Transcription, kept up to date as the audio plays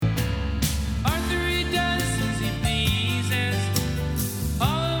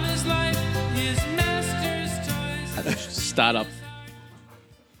startup.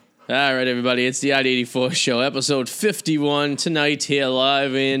 All right, everybody, it's the Arty 84 show, episode 51, tonight here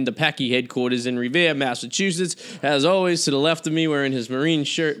live in the Packy headquarters in Revere, Massachusetts. As always, to the left of me, wearing his maroon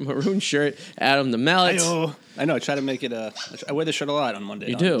shirt, Adam the Mallet. I know, I try to make it, I wear this shirt a lot on Monday.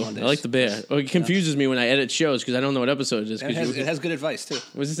 You do? I like the bear. Well, it confuses me when I edit shows because I don't know what episode it is. It has good advice, too.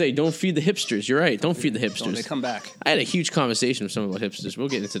 What does it say? Don't feed the hipsters. You're right. Don't feed the hipsters. They come back. I had a huge conversation with someone about hipsters. We'll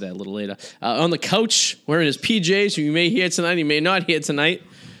get into that a little later. On the couch, wearing his PJs, who you may hear tonight, you may not hear tonight.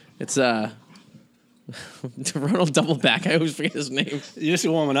 It's Ronald Doubleback. I always forget his name. You're just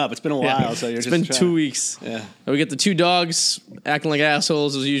warming up. It's been a while, so it's been 2 weeks. Yeah. We get the two dogs acting like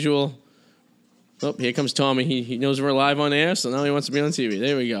assholes as usual. Oh, here comes Tommy. He knows we're live on air, so now he wants to be on TV.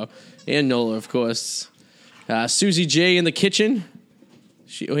 There we go. And Nola, of course. Susie J in the kitchen.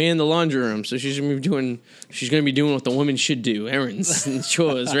 In the laundry room, so she's gonna be doing what the woman should do, errands and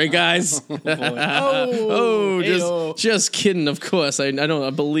chores, right, guys? Just kidding, of course. I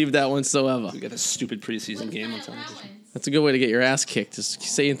don't believe that whatsoever. We got a stupid preseason game on television. That's a good way to get your ass kicked, just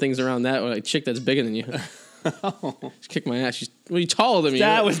saying things around that like a chick that's bigger than you. She kicked my ass. She's taller than me.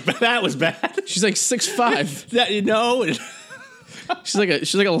 That was bad. She's like 6'5". She's like a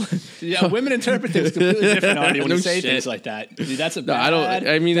yeah. Women interpret things completely different, Arty, when you say things like that. Dude, that's a bad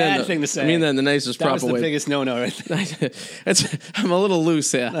thing to say. I mean that in the nicest proper way. That was the biggest no-no right there. I'm a little loose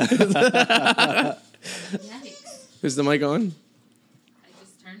here. Yikes. Is the mic on? I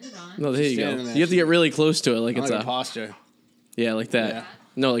just turned it on. No, there you go. You have to get really close to it, like it's a posture. Yeah, like that. Yeah.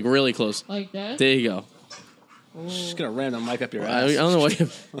 No, like really close. Like that? There you go. She's gonna ram the mic up your ass. I don't know what.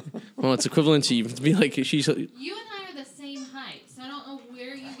 Well, it's equivalent to you to be like she's. You and I are the same height, so I don't know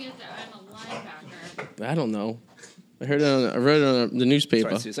where you get that. I'm a linebacker. I don't know. I read it on the newspaper.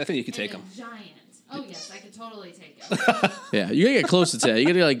 Sorry, Suze, I think you could take him. Giant. Oh yes, I could totally take it. Yeah, you gotta get closer to that. You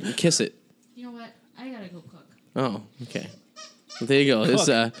gotta like kiss it. You know what? I gotta go cook. Oh, okay. Well, there you go. This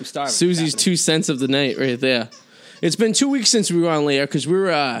Susie's 2 cents of the night right there. It's been 2 weeks since we were on later because we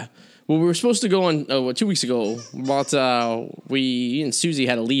were supposed to go on 2 weeks ago. But we and Susie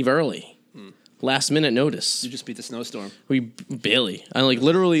had to leave early. Last minute notice. You just beat the snowstorm. We barely.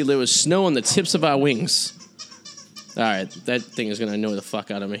 Literally there was snow on the tips of our wings. All right, that thing is gonna annoy the fuck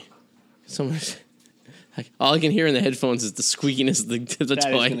out of me. All I can hear in the headphones is the squeakiness of the toy. That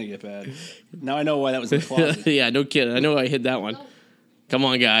is gonna get bad. Now I know why that was in the closet. Yeah, no kidding. I know I hid that one. Come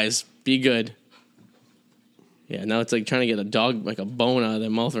on, guys, be good. Yeah, now it's like trying to get a dog like a bone out of their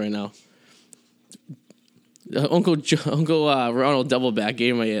mouth right now. Uncle Ronald Doubleback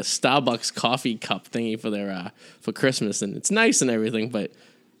gave me a Starbucks coffee cup thingy for Christmas, and it's nice and everything, but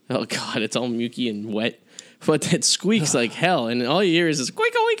oh god, it's all mucky and wet. But it squeaks like hell, and all you hear is this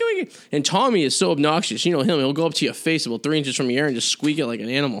squeak, squeak, squeak. And Tommy is so obnoxious. You know him; he'll go up to your face about 3 inches from your ear and just squeak it like an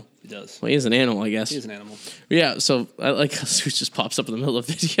animal. He does. Well, he is an animal, I guess. He is an animal. Yeah. So I like how Sue just pops up in the middle of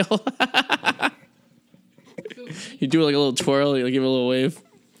the video. You do like a little twirl, you give it a little wave.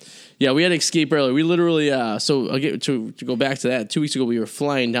 Yeah, we had to escape early. We literally, so I'll get to go back to that. 2 weeks ago, we were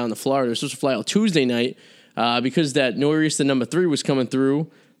flying down to Florida. We were supposed to fly out Tuesday night because that nor'easter number 3 was coming through.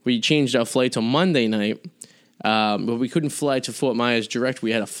 We changed our flight to Monday night, but we couldn't fly to Fort Myers direct.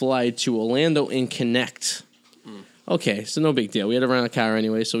 We had to fly to Orlando and connect. Okay, so no big deal. We had to rent a car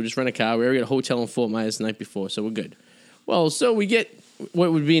anyway, so we just rent a car. We already got a hotel in Fort Myers the night before, so we're good. Well, so we get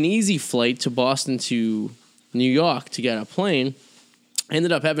what would be an easy flight to Boston to New York to get our plane.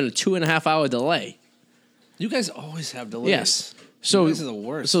 Ended up having a 2.5 hour delay. You guys always have delays. Yes. So this is the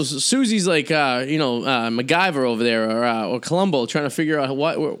worst. So Susie's like, MacGyver over there, or Columbo, trying to figure out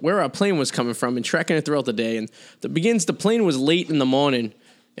where our plane was coming from and tracking it throughout the day. And the plane was late in the morning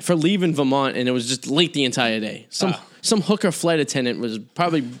for leaving Vermont, and it was just late the entire day. Some hooker flight attendant was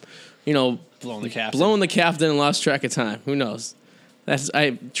probably, blowing the captain and lost track of time. Who knows? That's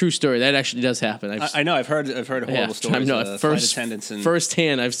true story. That actually does happen. I know. I've heard horrible stories. Flight attendants and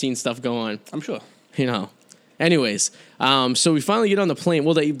firsthand, I've seen stuff go on. I'm sure. Anyways, so we finally get on the plane.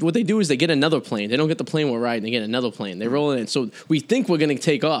 Well, what they do is they get another plane. They don't get the plane we're riding. They get another plane. They roll it in. So we think we're going to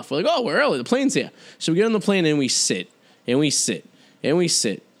take off. We're like, oh, we're early. The plane's here. So we get on the plane and we sit and we sit and we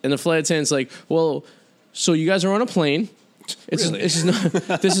sit. And the flight attendant's like, well, so you guys are on a plane. Really? This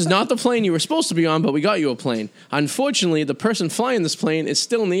is not the plane you were supposed to be on, but we got you a plane. Unfortunately, the person flying this plane is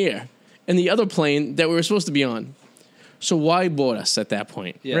still in the air, and the other plane that we were supposed to be on. So why board us at that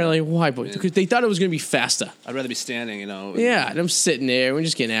point? Yeah. Really? Why board? Because they thought it was going to be faster. I'd rather be standing, Yeah, and I'm sitting there. We're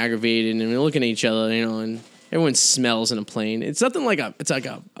just getting aggravated, and we're looking at each other, and everyone smells in a plane. It's nothing like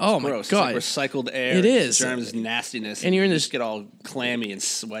oh my gross. God. It's like recycled air. It is. Germs, nastiness. And you're in you this. just get all clammy and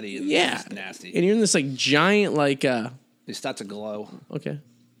sweaty and just nasty. And you're in this like giant like. It starts to glow. Okay.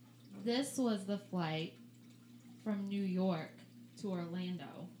 This was the flight from New York to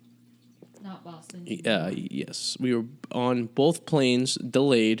Orlando, not Boston. Yes. We were on both planes,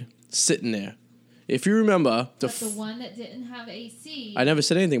 delayed, sitting there. If you remember... the one that didn't have AC... I never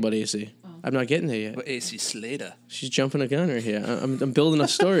said anything about AC. Oh. I'm not getting there yet. But AC Slater. She's jumping a gun right here. I'm building a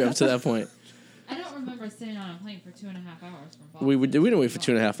story up to that point. I don't remember sitting on a plane for 2.5 hours from Boston. We didn't wait for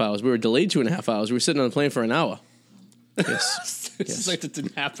 2.5 hours. We were delayed 2.5 hours. We were sitting on the plane for an hour. Yes. It's like that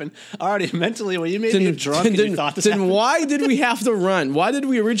didn't happen. Already mentally, when you made me drunk and you thought this happened. Then why did we have to run? Why did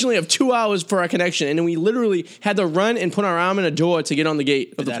we originally have 2 hours for our connection, and then we literally had to run and put our arm in a door to get on the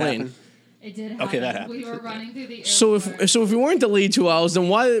gate of the plane? Happen? It did happen. Okay, that happened. We were running through the airport. So if we weren't delayed 2 hours, then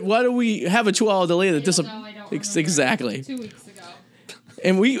why do we have a 2 hour delay? I don't remember. Exactly. 2 weeks ago.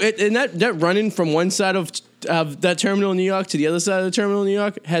 And that running from one side of that terminal in New York to the other side of the terminal in New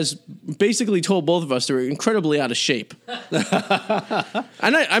York has basically told both of us they were incredibly out of shape.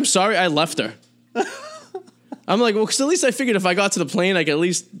 And I'm sorry I left her. I'm like, well, because at least I figured if I got to the plane, I could at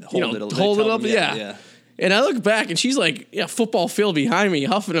least hold it up. Yeah. And I look back, and she's like, football field behind me,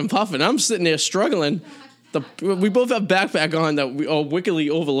 huffing and puffing. I'm sitting there struggling. We both have backpack on that we are wickedly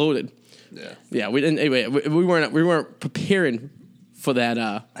overloaded. Yeah. We didn't. Anyway, we weren't preparing for that.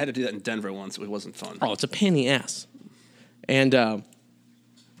 I had to do that in Denver once. It wasn't fun. Oh, it's a pain in the ass. And I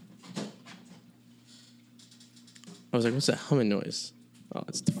was like, what's that humming noise? Oh,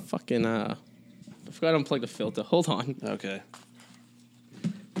 it's the fucking. I forgot to unplug the filter. Hold on. Okay.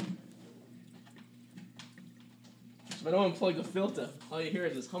 If I don't unplug the filter, all you hear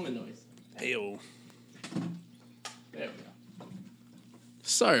is this humming noise. Hey-o. There we go.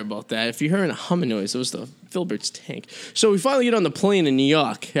 Sorry about that. If you're hearing a humming noise, it was the Filbert's tank. So we finally get on the plane in New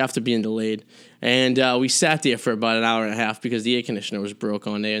York after being delayed. And we sat there for about an hour and a half because the air conditioner was broke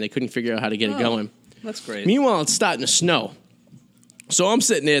on there and they couldn't figure out how to get it going. That's great. Meanwhile, it's starting to snow. So I'm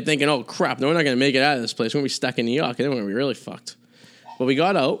sitting there thinking, oh, crap, no, we're not going to make it out of this place. We're going to be stuck in New York, and then we're going to be really fucked. But we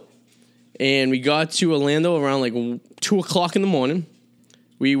got out, and we got to Orlando around like 2 o'clock in the morning.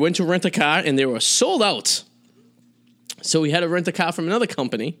 We went to rent a car, and they were sold out. So we had to rent a car from another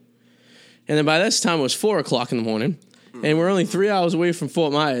company. And then by this time, it was 4 o'clock in the morning. And we're only 3 hours away from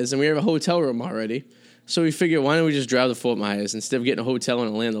Fort Myers, and we have a hotel room already. So we figured, why don't we just drive to Fort Myers instead of getting a hotel in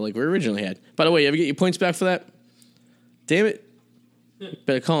Orlando like we originally had? By the way, you ever get your points back for that? Damn it.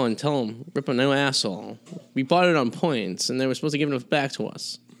 Better call and tell them, rip a new asshole. We bought it on points, and they were supposed to give it back to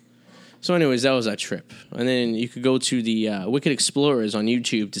us. So anyways, that was our trip. And then you could go to the Wicked Explorers on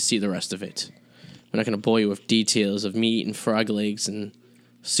YouTube to see the rest of it. I'm not going to bore you with details of me eating frog legs and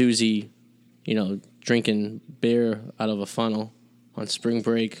Susie, drinking beer out of a funnel on spring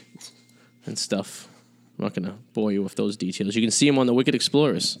break and stuff. I'm not going to bore you with those details. You can see them on the Wicked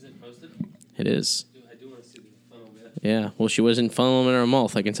Explorers. Is it posted? It is. I do want to see the funnel bit. Yeah, well, she wasn't funneling in her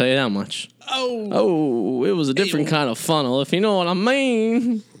mouth, I can tell you that much. Oh, it was a different kind of funnel, if you know what I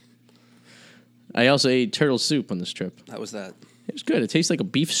mean. I also ate turtle soup on this trip. How was that? It was good. It tastes like a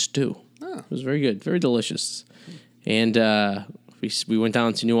beef stew. Oh. It was very good, very delicious. And we went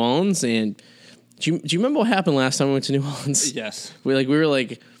down to New Orleans, and do you remember what happened last time we went to New Orleans? Yes. We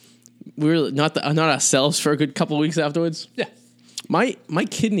were not ourselves for a good couple of weeks afterwards. Yeah. My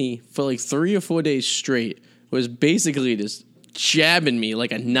kidney for like 3 or 4 days straight was basically just jabbing me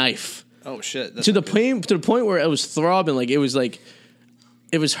like a knife. Oh shit! To the point where it was throbbing, it was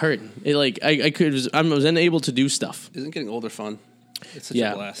hurting. I was unable to do stuff. Isn't getting older fun? It's such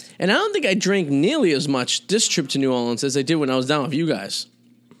a blast. And I don't think I drank nearly as much this trip to New Orleans as I did when I was down with you guys.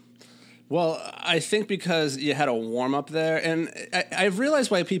 Well, I think because you had a warm-up there, and I've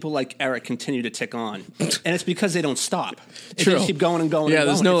realized why people like Eric continue to tick on, and it's because they don't stop. They just keep going and going and going.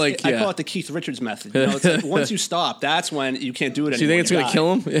 There's no I call it the Keith Richards method. It's like once you stop, that's when you can't do it anymore. So you think it's going to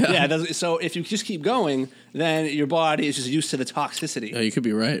kill him? Yeah. So if you just keep going, then your body is just used to the toxicity. Oh, you could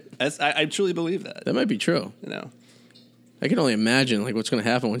be right. I truly believe that. That might be true. I can only imagine what's going to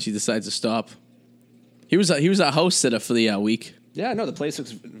happen once he decides to stop. He was our house sitter for the week. Yeah, no, the place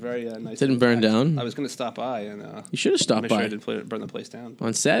looks very nice. Didn't burn down. I was going to stop by and. You should have stopped by. Sure I didn't burn the place down.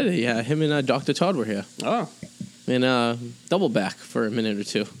 On Saturday, yeah, him and Dr. Todd were here. Oh. And double back for a minute or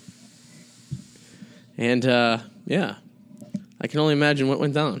two. And I can only imagine what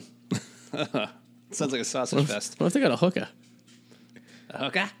went down. Sounds like a sausage fest. What if they got a hooker? A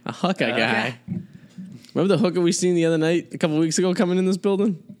hooker? A hooker guy. Remember the hooker we seen the other night, a couple weeks ago, coming in this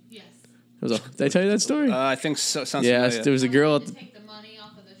building? Yes. Did I tell you that story? I think so. Sounds familiar. There was a girl. Take the money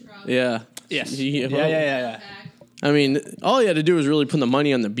off of the truck. Yeah. Yes. Yeah. I mean, all he had to do was really put the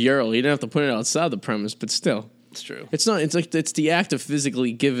money on the bureau. He didn't have to put it outside the premise, but still. It's true. It's not. It's the act of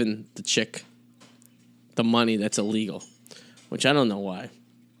physically giving the chick the money that's illegal, which I don't know why.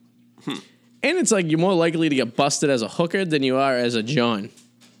 And it's like you're more likely to get busted as a hooker than you are as a John.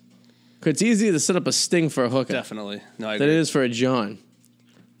 'Cause it's easier to set up a sting for a hooker Definitely. No, I than agree. it is for a John.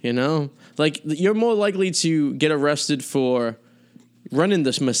 You know? Like, you're more likely to get arrested for running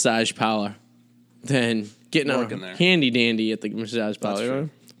this massage parlor than getting Working a there. handy-dandy at the massage parlor. That's You true. know?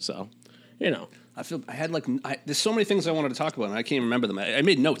 So, you know. I had like, there's so many things I wanted to talk about, and I can't even remember them. I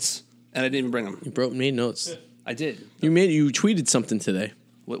made notes, and I didn't even bring them. You made notes. I did. You tweeted something today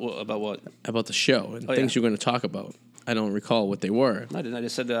About what? about the show and Oh, things yeah. you're going to talk about. I don't recall what they were. I didn't. I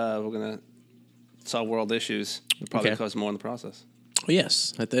just said we're going to solve world issues. It'll probably Okay. cause more in the process. Oh,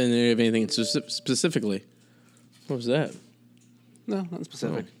 yes. I didn't have anything specifically. What was that? No, nothing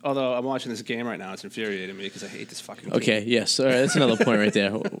specific. Although I'm watching this game right now, it's infuriating me because I hate this fucking game. Okay, yes. All right, that's another point right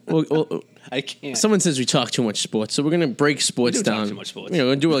there. I can't. Someone says we talk too much sports, so we're gonna break sports We do talk down. too much sports. You know,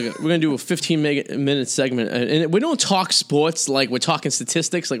 we're gonna do a 15-minute segment, and we don't talk sports like we're talking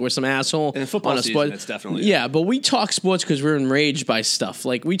statistics, like we're some asshole In football on a season, sport. it's definitely- yeah, but we talk sports because we're enraged by stuff.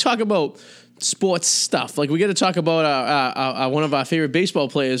 Like we talk about sports stuff. Like we got to talk about one of our favorite baseball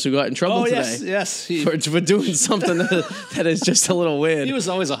players who got in trouble Oh, today yes. for doing something that is just a little weird. He was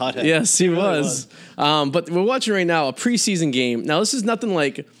always a hothead. Yes, he really was. But we're watching right now a preseason game. Now, this is nothing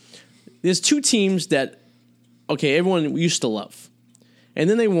like... There's two teams that, okay, everyone used to love. And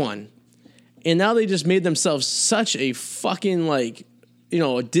then they won. And now they just made themselves such a fucking, like,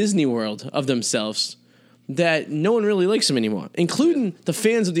 a Disney World of themselves that no one really likes them anymore, including the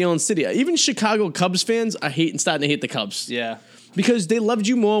fans of the own city. Even Chicago Cubs fans are starting to hate the Cubs. Yeah. Because they loved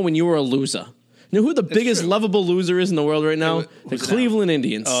you more when you were a loser. You know who the biggest true. lovable loser is in the world right now? Who's The it now? Cleveland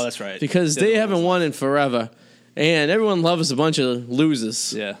Indians. Oh, that's right. Because They're they the haven't ones. won in forever. And everyone loves a bunch of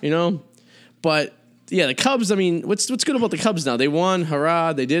losers. Yeah. You know? But, yeah, the Cubs, I mean, what's good about the Cubs now? They won,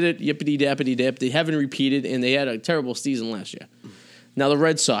 hurrah, they did it, yippity-dappity-dip. They haven't repeated, and they had a terrible season last year. Now the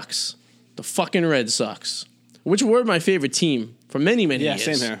Red Sox. The fucking Red Sox. Which were my favorite team for many, many Yeah,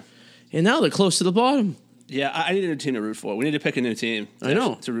 years. same here. And now they're close to the bottom. Yeah, I need a new team to root for. We need to pick a new team. I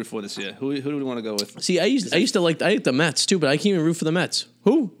know. To root for this year. Who do we want to go with? See, I used to like the Mets too, but I can't even root for the Mets.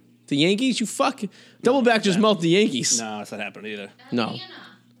 Who? The Yankees? You fuck. Doubleback just melted the Yankees. No, that's not happening either. No. Atlanta.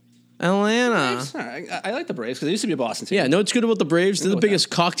 Atlanta. All right, I like the Braves because they used to be a Boston team. Yeah, no, it's good about the Braves. They're the with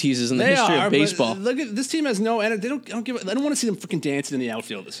biggest cock teasers in the They history are, of but baseball. look at this team has no energy. I don't want to see them freaking dancing in the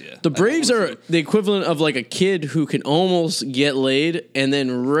outfield this year. The Braves are the equivalent of like a kid who can almost get laid, and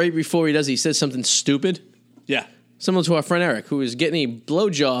then right before he does, he says something stupid. Yeah. Similar to our friend Eric, who was getting a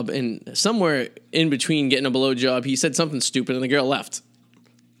blowjob, and somewhere in between getting a blowjob, he said something stupid, and the girl left.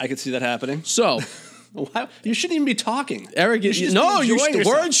 I could see that happening. So, Why? You shouldn't even be talking. Eric, You should just be enjoying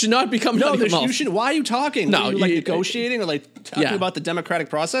yourself. words should not be coming out of your mouth. You should. Why are you talking? No, are you like you- negotiating or like talking Yeah. about the democratic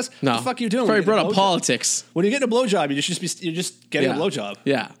process? No. What the fuck are you doing? Sorry, when you get brought a up blowjob? politics. When you get a blowjob, you're just getting a blowjob.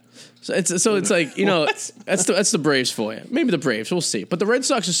 Yeah. So it's like, What? that's the Braves for you. Maybe the Braves, we'll see. But the Red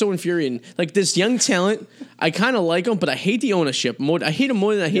Sox are so infuriating. Like this young talent, I kind of like them, but I hate the ownership more. I hate them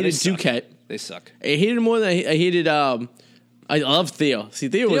more than I hated suck. Duquette. They suck. I hated him more than I hated. I love Theo. See,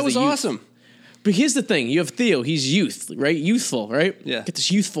 Theo It was was the youth. awesome. But here's the thing: you have Theo. He's youthful, right? Yeah. Get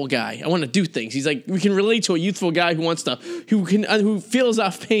this youthful guy. I want to do things. He's like, we can relate to a youthful guy who feels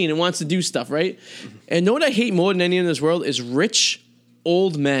off pain and wants to do stuff, right? And know what I hate more than any in this world is rich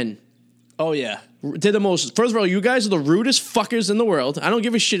old men. Oh yeah. They're the most. First of all, you guys are the rudest fuckers in the world. I don't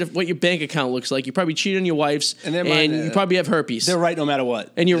give a shit what your bank account looks like. You probably cheat on your wives, And and, they're you probably have herpes. They're right no matter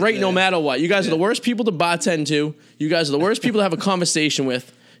what. And you're right no Yeah. matter what. You guys are the worst people to bartend to. You guys are the worst people to have a conversation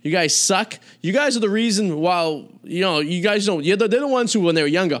with. You guys suck. You guys are the reason why, you guys don't. They're the ones who, when they were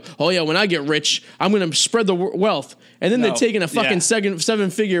younger, oh yeah, when I get rich, I'm going to spread the wealth. And then No. they're taking a fucking Yeah.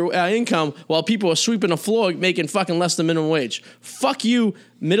 seven-figure income while people are sweeping the floor making fucking less than minimum wage. Fuck you,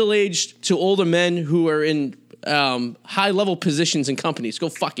 middle-aged to older men who are in high-level positions in companies. Go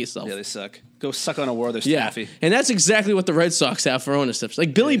fuck yourself. Yeah, they suck. Go suck on a Werther's Yeah, taffy. and that's exactly what the Red Sox have for ownerships.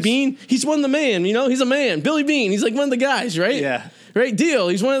 Like Billy Yes. Bean, he's one of the man. He's a man. Billy Bean, he's like one of the guys, right? Yeah. Right, deal.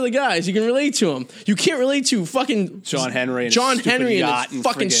 He's one of the guys. You can relate to him. You can't relate to fucking John Henry and John his stupid Henry and yacht his and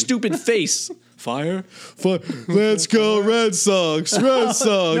fucking friggin- stupid face. Fire. Let's go Red Sox. Red Sox.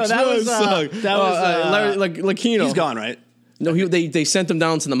 No, that was, Larry Lucchino. He's gone, right? No, they sent him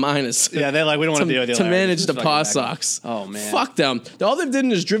down to the minors. Yeah, they're like, we don't want to deal with you. to Larry. manage This the is fucking Paw back. Sox. Oh, man. Fuck them. All they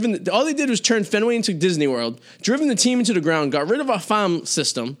did was turn Fenway into Disney World, driven the team into the ground, got rid of our farm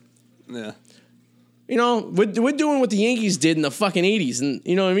system. Yeah. We're doing what the Yankees did in the fucking 80s, and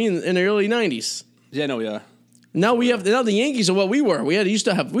you know what I mean, in the early 90s. Yeah, no, we are. Now the Yankees are what we were. We used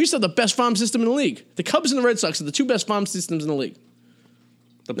to have the best farm system in the league. The Cubs and the Red Sox are the two best farm systems in the league.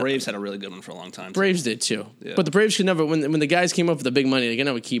 The Braves had a really good one for a long time. Braves did too. Yeah. But the Braves could never, when the guys came up with the big money, they could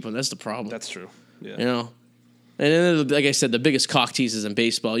never keep them. That's the problem. That's true. Yeah. You know? And then, like I said, the biggest cock teasers in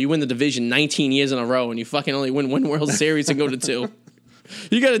baseball. You win the division 19 years in a row, and you fucking only win one World Series and go to 2.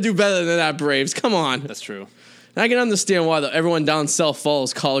 You got to do better than that, Braves. Come on. That's true. And I can understand why everyone down south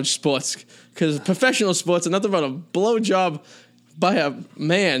follows college sports, because professional sports are nothing but a blowjob by a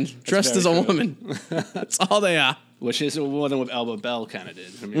man dressed as a woman. That's all they are. Which is more than what Alba Bell kind of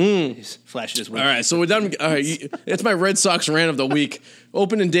did. I mean, he's flashed his wings. All right, so we're done. All right, it's my Red Sox rant of the week.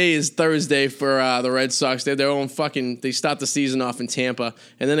 Opening day is Thursday for the Red Sox. They have their own they start the season off in Tampa,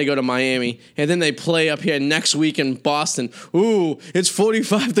 and then they go to Miami, and then they play up here next week in Boston. Ooh, it's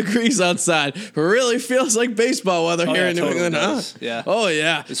 45 degrees outside. Really feels like baseball weather here in New England, huh? Yeah. Oh,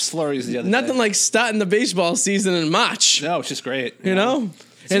 yeah. It's flurries the other Nothing day. like starting the baseball season in March. No, it's just great. You know?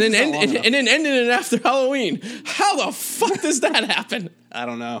 And then ending it after Halloween. How the fuck does that happen? I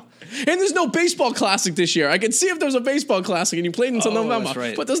don't know. And there's no baseball classic this year. I could see if there was a baseball classic and you played until November. That's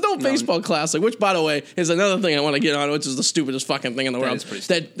right. But there's no baseball classic, which, by the way, is another thing I want to get on, which is the stupidest fucking thing in the world. Is pretty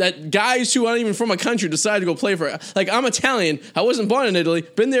stupid. That guys who aren't even from a country decide to go play for it. Like, I'm Italian. I wasn't born in Italy.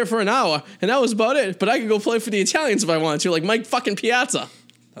 Been there for an hour. And that was about it. But I could go play for the Italians if I wanted to, like Mike fucking Piazza.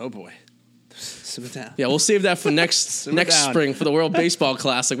 Oh, boy. Simmer down. Yeah, we'll save that for next spring for the World Baseball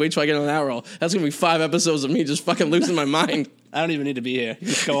Classic. Wait till I get on that roll. That's going to be 5 episodes of me just fucking losing my mind. I don't even need to be here. You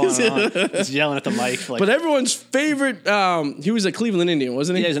just go on and on. Just yelling at the mic. Like, But everyone's favorite, he was a Cleveland Indian,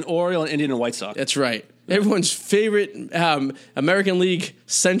 wasn't he? yeah, he's an Oriole, an Indian, and White Sox. That's right. Everyone's favorite American League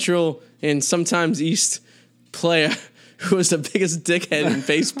Central and sometimes East player who was the biggest dickhead in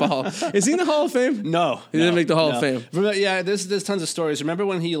baseball. Is he in the Hall of Fame? No. He didn't make the Hall of Fame. Yeah, there's tons of stories. Remember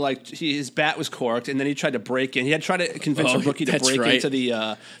when his bat was corked and then he tried to break in? He had tried to convince a rookie to break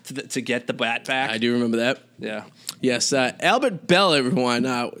into to get the bat back. I do remember that. Yeah. Yes, Albert Bell, everyone.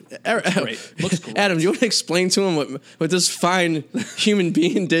 Great. Looks great. Adam, do you want to explain to him what this fine human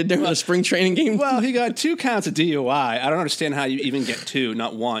being did during the spring training game? Well, he got 2 counts of DUI. I don't understand how you even get 2,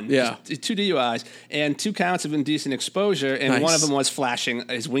 not 1. Yeah. Just 2 DUIs and 2 counts of indecent exposure, and Nice. one of them was flashing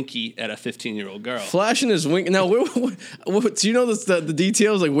his winky at a 15-year-old girl. Flashing his wink. Now, do you know the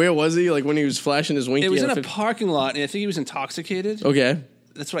details? Like, where was he? Like, when he was flashing his winky? It was in a parking lot, and I think he was intoxicated. Okay.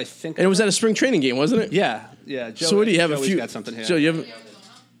 That's what I think. And it was at a spring training game, wasn't it? Yeah. Joe, So what do you have? Joey's got something here. Joe, you have?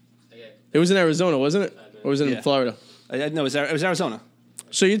 It was in Arizona, wasn't it? Or was it in Florida? No, it was Arizona.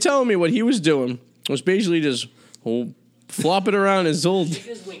 So you're telling me what he was doing was basically just flopping around his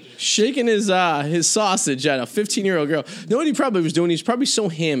shaking his sausage at a 15-year-old girl. You know what he probably was doing? He's probably so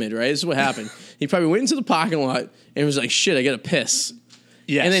hammered, right? This is what happened. He probably went into the parking lot and was like, shit, I got to piss.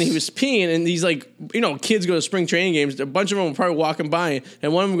 Yes. And then he was peeing, and he's like, kids go to spring training games. A bunch of them were probably walking by,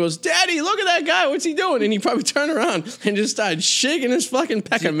 and one of them goes, Daddy, look at that guy. What's he doing? And he probably turned around and just started shaking his fucking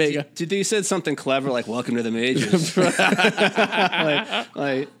pecker maker. Did he said something clever like "Welcome to the majors"?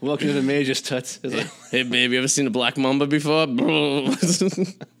 like "Welcome to the majors," Toots. Like, Hey, baby, ever seen a black mamba before?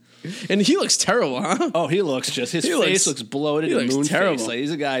 And he looks terrible, huh? oh, he looks his face looks bloated he and looks moon terrible. face.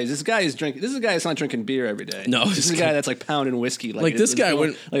 Like, this guy is a guy that's not drinking beer every day. No, this is a guy that's like pounding whiskey. Like, this guy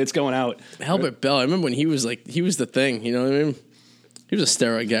went like it's going out. Albert Bell, I remember when he was the thing, you know what I mean? He was a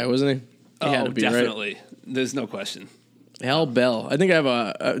steroid guy, wasn't he? He had to be, definitely. right? There's no question. Al Bell. I think I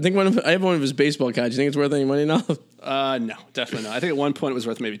have one of his baseball cards. You think it's worth any money now? No, definitely not. I think at one point it was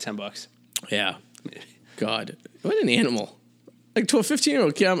worth maybe $10. Yeah. God, what an animal! Like, to a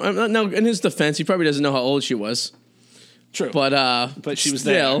 15-year-old kid. Now, in his defense, he probably doesn't know how old she was. True, but she was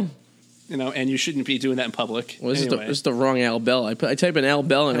still, there. And you shouldn't be doing that in public. Well, this anyway. is the wrong Al Bell. I type in Al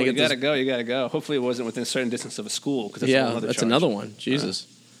Bell and I You get gotta go. Hopefully, it wasn't within a certain distance of a school. Cause that's that's charge. another one. Jesus,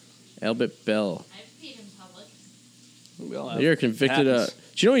 Albert Bell. I've peed in public. We all have. You're convicted. Happens.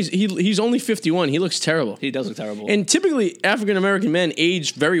 Do you know he's only 51? He looks terrible. He does look terrible. And typically, African American men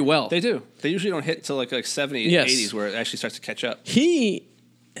age very well. They do. They usually don't hit till like 70s, Yes. 80s, where it actually starts to catch up. He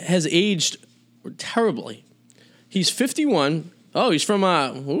has aged terribly. He's 51. Oh, he's from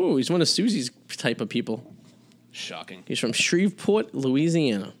he's one of Susie's type of people. Shocking. He's from Shreveport,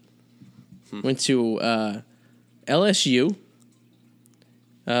 Louisiana. Went to LSU.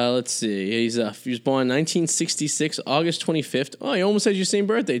 Let's see. He was born 1966, August 25th. Oh, he almost has your same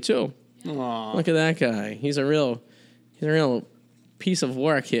birthday too. Aww. Look at that guy. He's a real piece of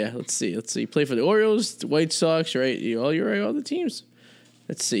work here. Let's see. He played for the Orioles, the White Sox, right? You're right, all the teams.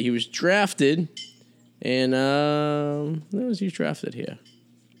 Let's see. He was drafted, and when was he drafted here?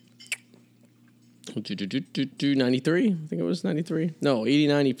 93? I think it was 93. No,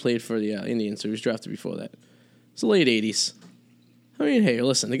 89. He played for the Indians, so he was drafted before that. It's the late 80s. I mean, hey,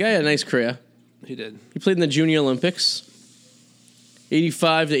 listen, the guy had a nice career. He did. He played in the Junior Olympics.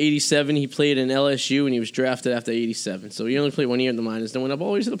 85 to 87, he played in LSU, and he was drafted after 87. So he only played 1 year in the minors, then went up all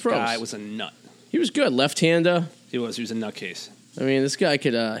the way to the pros. Guy was a nut. He was good. Left-hander. He was a nutcase. I mean, this guy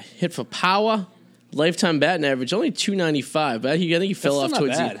could hit for power. Lifetime batting average, only 295. But I think he fell off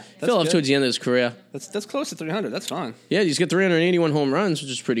towards towards the end of his career. That's close to 300. That's fine. Yeah, he's got 381 home runs, which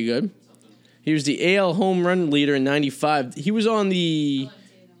is pretty good. He was the AL home run leader in 95. He was on the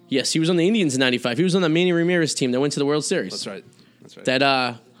Indians in 95. He was on the Manny Ramirez team that went to the World Series. That's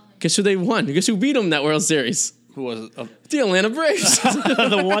right. Guess who they won? Guess who beat them in that World Series? Who was it? The Atlanta Braves.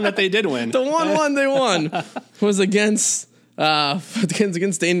 The one that they did win. The one they won was against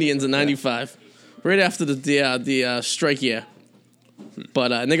the Indians in 95. Right after the strike year.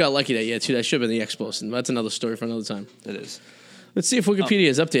 But and they got lucky that year, too. That should have been the Expos. And that's another story for another time. It is. Let's see if Wikipedia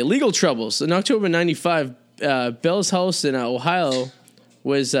is updated. Legal troubles. In October 95, Bell's house in Ohio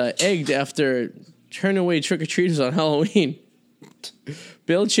was egged after turning away trick-or-treaters on Halloween.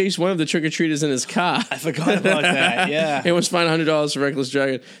 Bill chased one of the trick-or-treaters in his car. I forgot about that, yeah. And was fined $100 for reckless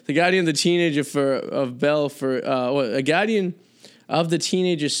driving. The guardian of the teenager a guardian of the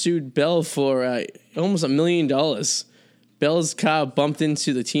teenager sued Bell for almost $1 million. Bell's car bumped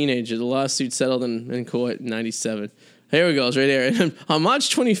into the teenager. The lawsuit settled in court in 97. Here it goes, right here. On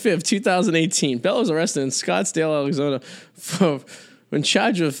March 25th, 2018, Bell was arrested in Scottsdale, Arizona, in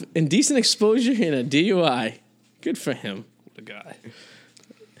charge of indecent exposure and a DUI. Good for him. The guy.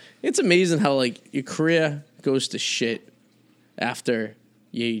 It's amazing how your career goes to shit after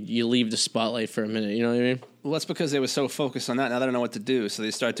you leave the spotlight for a minute. You know what I mean? Well, that's because they were so focused on that. Now they don't know what to do, so they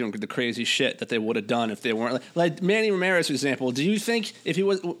start doing the crazy shit that they would have done if they weren't like Manny Ramirez, for example. Do you think if he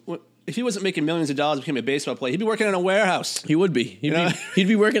wasn't making millions of dollars, became a baseball player, he'd be working in a warehouse? He would be. He'd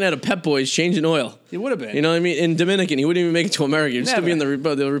be working at a Pep Boys changing oil. He would have been. You know what I mean? In Dominican, he wouldn't even make it to America. He'd still be in the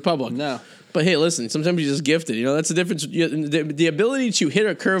Republic. No. But hey, listen, sometimes you're just gifted. You know, that's the difference. The ability to hit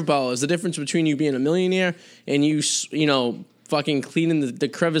a curveball is the difference between you being a millionaire and you fucking cleaning the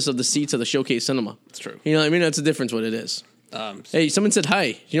crevice of the seats of the Showcase Cinema. It's true. You know what I mean? That's the difference what it is. Hey, someone said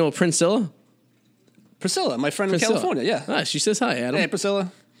hi. You know Priscilla? Priscilla, my friend in California, yeah. Ah, she says hi, Adam. Hey,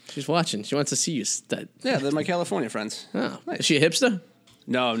 Priscilla. She's watching. She wants to see you. Yeah, they're my California friends. Oh, nice. Is she a hipster?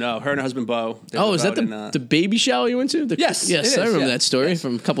 No. Her and her husband, Bo. Oh, is that the baby shower you went to? Yes. Yes, I remember that story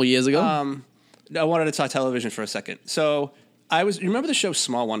from a couple years ago. I wanted to talk television for a second. So you remember the show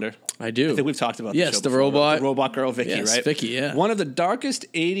Small Wonder? I do. I think we've talked about yes, the show robot. The robot girl, Vicky, yes, right? Vicky, yeah. One of the darkest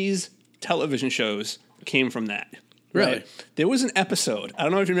 80s television shows came from that. Really? Right? There was an episode, I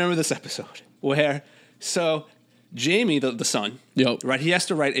don't know if you remember this episode, where, Jamie, the son, right, he has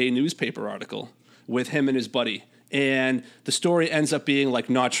to write a newspaper article with him and his buddy. And the story ends up being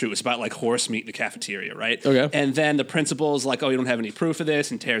not true. It's about horse meat in the cafeteria, right? Okay. And then the principal is like, oh, you don't have any proof of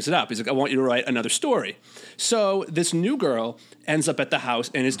this, and tears it up. He's like, I want you to write another story. So this new girl ends up at the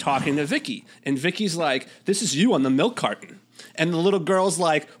house and is talking to Vicky. And Vicky's like, this is you on the milk carton. And the little girl's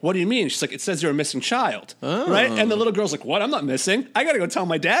like, what do you mean? She's like, it says you're a missing child. Oh. Right? And the little girl's like, what? I'm not missing. I got to go tell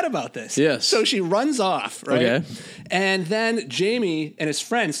my dad about this. Yes. So she runs off, right? Okay. And then Jamie and his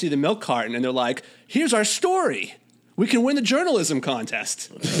friends see the milk carton and they're like, here's our story. We can win the journalism contest,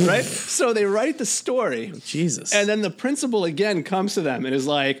 right? So they write the story. Jesus. And then the principal again comes to them and is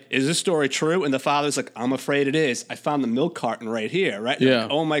like, is this story true? And the father's like, I'm afraid it is. I found the milk carton right here, right? Yeah.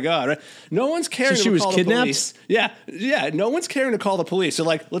 Like, oh my God, right? No one's caring So she to was call kidnapped? the police. Yeah. No one's caring to call the police. They're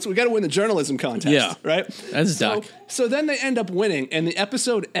like, we got to win the journalism contest, Yeah. right? That's dark. So then they end up winning, and the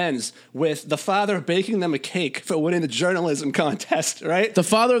episode ends with the father baking them a cake for winning the journalism contest, right? The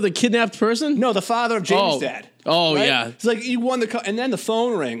father of the kidnapped person? No, the father of Jamie's dad. Oh, right? yeah. It's like, you won and then the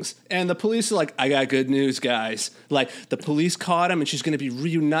phone rings, and the police are like, I got good news, guys. The police caught him, and she's going to be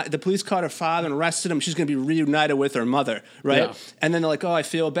reunited. The police caught her father and arrested him. She's going to be reunited with her mother, right? Yeah. And then they're like, oh, I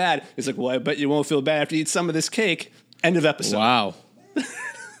feel bad. He's like, well, I bet you won't feel bad after you eat some of this cake. End of episode. Wow.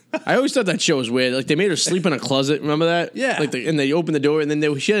 I always thought that show was weird. They made her sleep in a closet. Remember that? Yeah. And they opened the door, and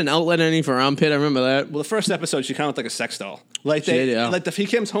then she had an outlet underneath her armpit. I remember that. Well, the first episode, she kind of looked like a sex doll. He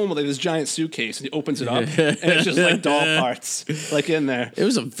comes home with this giant suitcase, and he opens it up, and it's just doll parts, in there. It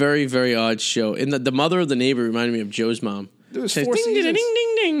was a very, very odd show. And the mother of the neighbor reminded me of Joe's mom. There was Says, 4 seasons. Ding,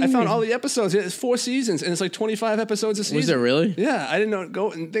 ding, ding. I found all the episodes. It's 4 seasons, and it's 25 episodes a season. Was there really? Yeah, I didn't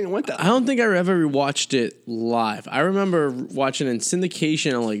think it went that I don't think I ever watched it live. I remember watching it in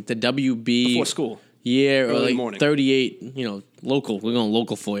syndication on the WB. Before school. Yeah, early or morning. 38, local. We're going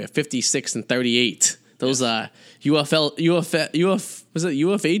local for you. 56 and 38. Those was it UFH?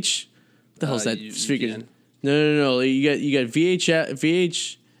 What the hell is that speaker? No. You got VHF,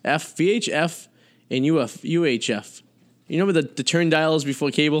 and UHF. You remember the turn dials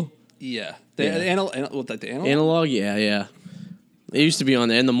before cable? Yeah. The analog? Analog? Yeah. It used to be on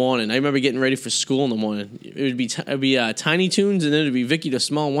there in the morning. I remember getting ready for school in the morning. It would be Tiny Toons, and then it would be Vicky the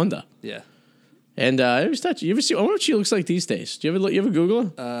Small Wonder. Yeah. And I always thought, you ever see? I wonder what she looks like these days. Do you ever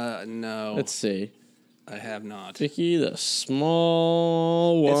Google her? No. Let's see. I have not. Vicky the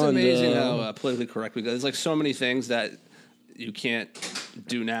Small Wonder. It's amazing how politically correct we go. There's like so many things that you can't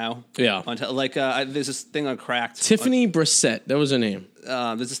do now. Yeah. Like there's this thing on Cracked. Tiffany Brissett. That was her name.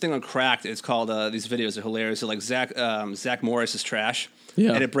 There's this thing on Cracked. It's called these videos are hilarious. They're like Zach Morris is trash.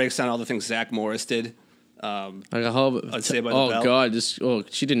 Yeah. And it breaks down all the things Zach Morris did. Like a whole. I'd say by the bell.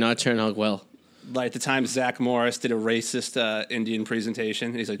 God! She did not turn out well. Like the time Zach Morris did a racist Indian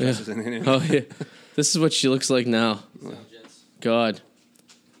presentation. He's like dressed as an Indian. Oh yeah. This is what she looks like now. God.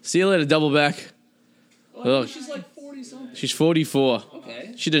 See you later, double back. Oh, she's like 40 something. She's 44.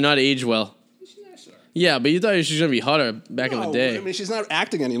 Okay. She did not age well. She's nicer. Yeah, but you thought she was going to be hotter back in the day. I mean, she's not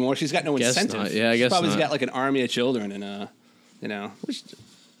acting anymore. She's got no Guess incentive. not. Yeah, I guess She's probably not. got like an army of children and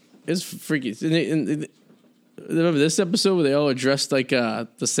It's freaky. Remember this episode where they all are dressed like the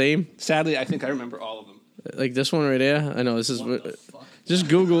same? Sadly, I think I remember all of them. Like this one right there? I know, this is... Just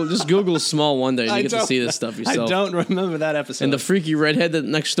Google Small Wonder and you get to see this stuff yourself. I don't remember that episode. And the freaky redhead that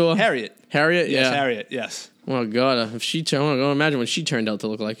next door? Harriet. Harriet? Yes, Yeah. Harriet, yes. Oh, God. If she turned... I don't imagine what she turned out to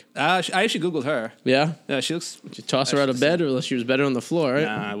look like. I actually Googled her. Yeah? Yeah, she looks... Did you toss her out of bed or unless she was better on the floor, right?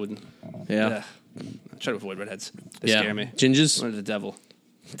 Nah, I wouldn't. Yeah. I try to avoid redheads. They scare me. Gingers? They're the devil.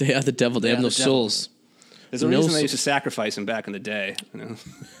 They are the devil. They have no the devil. souls. There's a No reason they soul. used to sacrifice them back in the day. You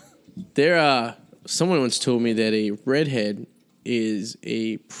know? Someone once told me that a redhead is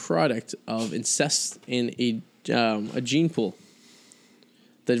a product of incest in a gene pool.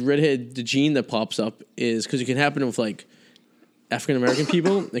 The gene that pops up is because it can happen with like African American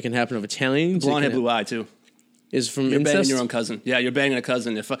people. It can happen with Italians. Blonde hair, blue eye, too. Is from You're incest. banging your own cousin. Yeah, you're banging a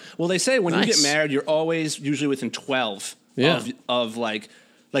cousin. Well, they say when you Nice. get married, you're always usually within 12 Yeah. of like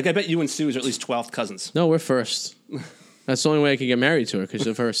I bet you and Sue's are at least 12th cousins. No, we're first. That's the only way I could get married to her because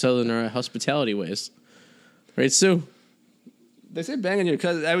of her southern hospitality ways. Right, Sue? They say banging your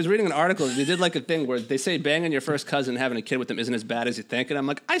cousin. I was reading an article. They did like a thing where they say banging your first cousin, having a kid with them isn't as bad as you think. And I'm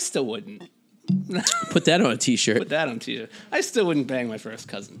like, I still wouldn't. Put that on a T-shirt. Put that on to you. I still wouldn't bang my first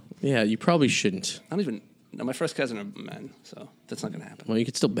cousin. Yeah, you probably shouldn't. I don't even. No, my first cousin are men, so that's not gonna happen. Well, you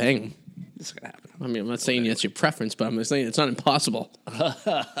could still bang them. It's not gonna happen. I mean, I'm not saying that's your preference, but I'm saying it's not impossible.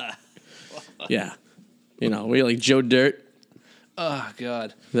 Yeah. You know, we like Joe Dirt. Oh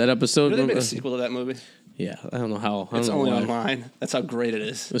God. That episode. You know they made a sequel to that movie. Yeah, I don't know how. I don't It's know only why. online. That's how great it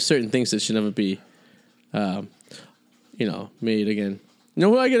is. There's certain things that should never be, made again. You know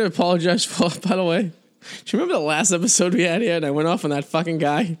who I gotta apologize for, by the way? Do you remember the last episode we had here and I went off on that fucking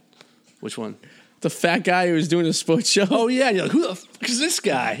guy? Which one? The fat guy who was doing a sports show? Oh yeah, and you're like, who the fuck is this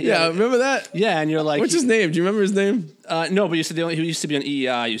guy? yeah, remember that? Yeah, and you're like, What's his name? Do you remember his name? No, but you said he used to be on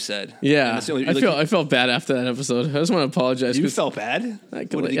EEI. You said, And Yeah, that's the only- I felt bad after that episode. I just want to apologize. You 'cause- felt bad. I What,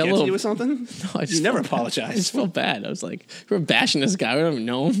 could- did he a get little- to you or something? No, I just You never felt bad. apologized. I just felt bad. I was like, we're bashing this guy. We don't even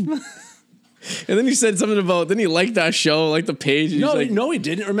know him. And then he said something about, then he liked our show, liked the page. He's No, like, no, he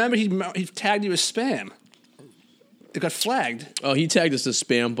didn't. Remember, he tagged you as spam. It got flagged. Oh, he tagged us as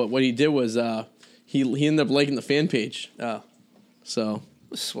spam, but what he did was he ended up liking the fan page. Oh, So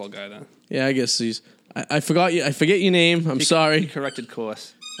a swell guy then. yeah, I guess he's. I forgot you. I forget your name. I'm He sorry. corrected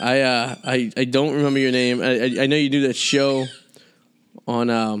course. I don't remember your name. I know you do that show on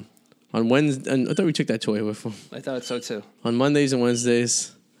Wednesday. I thought we took that toy away from I thought so too. on Mondays and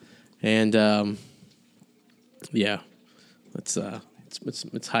Wednesdays, and yeah, let's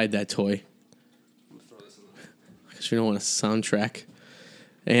hide that toy because we don't want a soundtrack.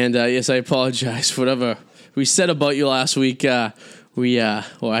 And yes, I apologize for whatever we said about you last week. Or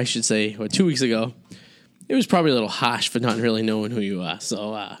I should say, 2 weeks ago. It was probably a little harsh for not really knowing who you are.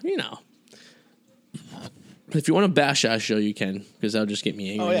 So, if you want to bash our show, you can, because that'll just get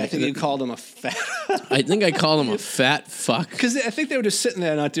me angry. Oh yeah, I think you called him a fat. I think I called him a fat fuck. Because I think they were just sitting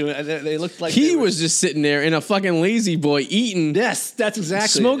there not doing. They looked like He they were- was just sitting there in a fucking lazy boy eating, Yes, that's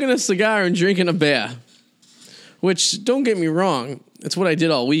exactly. smoking a cigar and drinking a beer. Which, don't get me wrong, it's what I did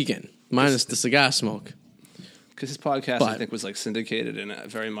all weekend, minus the cigar smoke. Because his podcast, I But- think, was like syndicated and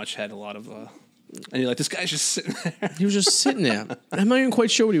very much had a lot of. And you're like, this guy's just sitting there. He was just sitting there. I'm not even quite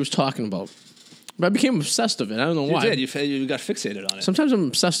sure what he was talking about. But I became obsessed with it. I don't know You why. did. You got fixated on it. Sometimes I'm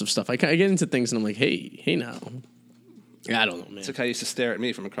obsessed with stuff. I get into things and I'm like, hey now. I don't know, man. It's like how you used to stare at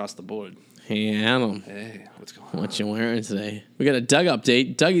me from across the board. Hey, Adam, Hey, what's going on? what you wearing today? We got a Doug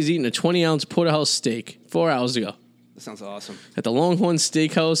update. Doug is eating a 20-ounce porterhouse steak 4 hours ago That sounds awesome. at the Longhorn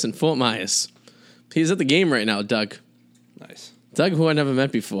Steakhouse in Fort Myers. He's at the game right now, Doug. Nice. Doug, who I never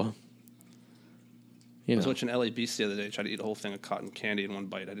met before. I was watching LA Beast the other day. Tried to eat a whole thing of cotton candy in one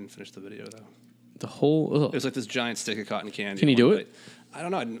bite. I didn't finish the video though. The whole. It was like this giant stick of cotton candy. Can you do it? I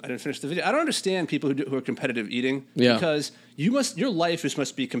don't know. I didn't finish the video. I don't understand people who are competitive eating. Yeah. Because your life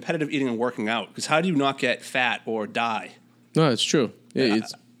must be competitive eating and working out. Because how do you not get fat or die? No, it's true. Yeah,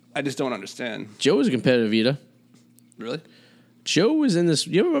 I just don't understand. Joe is a competitive eater. Really? Joe was in this.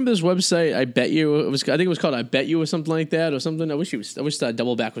 You ever remember this website? I bet you it was. I think it was called "I Bet You" or something like that, or something. I wish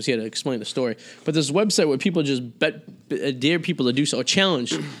Doubleback was here to explain the story. But this website where people just dare people to do so. A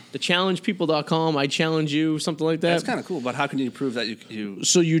challenge, the challengepeople.com. I challenge you, something like that. That's kind of cool. But how can you prove that you?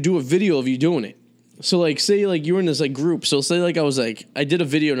 So you do a video of you doing it. So like, say like you're in this like group. So say like I did a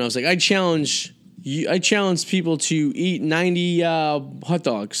video and I was like, I challenge people to eat 90 hot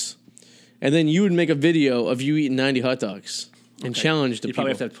dogs, and then you would make a video of you eating 90 hot dogs. And challenge the people. You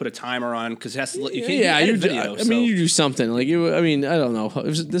probably have to put a timer on because you can't edit video. I mean, you do something like you. I mean, I don't know.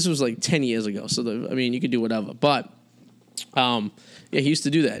 This was like 10 years ago, so you could do whatever. But yeah, he used to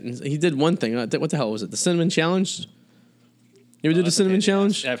do that, and he did one thing. What the hell was it? The cinnamon challenge. You ever did the cinnamon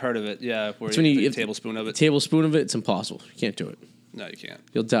challenge? Yeah, I've heard of it. Yeah, where you have a tablespoon of it. Tablespoon of it. It's impossible. You can't do it. No, you can't.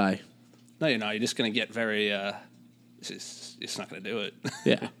 You'll die. No, you're not. You're just gonna get very. It's not gonna do it.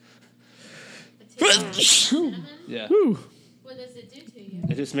 Yeah. Yeah. Whew. What does it do to you?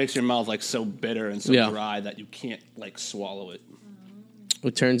 It just makes your mouth like so bitter and so dry that you can't like swallow it.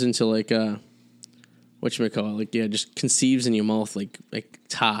 It turns into like whatchamacallit, like just conceives in your mouth like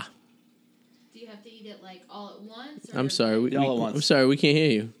tar. Do you have to eat it like all at once? I'm sorry. All at once. I'm sorry, we can't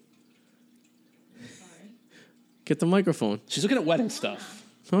hear you. Sorry. Get the microphone. She's looking at wedding stuff.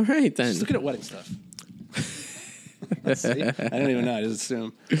 All right then. She's looking at wedding stuff. See? I don't even know. I just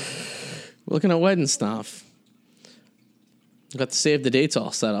assume. We're looking at wedding stuff. Got the save the dates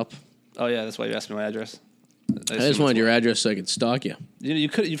all set up. Oh yeah, that's why you asked me my address. I just wanted your address so I could stalk you.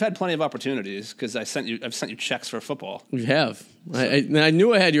 You've had plenty of opportunities because I've sent you checks for football. You have. I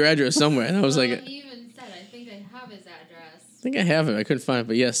knew I had your address somewhere, and I was like, he even said, I think I have his address. I think I have it. I couldn't find it,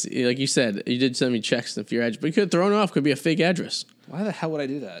 but yes, like you said, you did send me checks for your address, but you could have thrown it off. Could be a fake address. Why the hell would I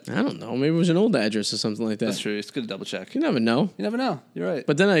do that? I don't know. Maybe it was an old address or something like that. That's true. It's good to double check. You never know. You never know. You're right.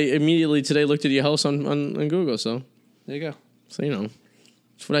 But then I immediately today looked at your house on Google, so there you go. So you know.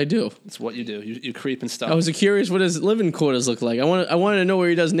 That's what I do. It's what you do. You creep and stuff. I was curious what his living quarters look like. I wanted to know where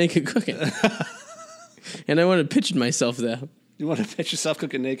he does naked cooking. And I wanted to picture myself there. You want to picture yourself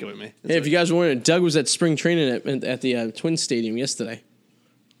cooking naked with me? Hey, if you guys were wondering, Doug was at spring training at the Twins Stadium yesterday.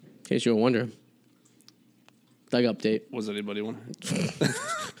 In case you were wondering. Doug update. Was anybody wondering?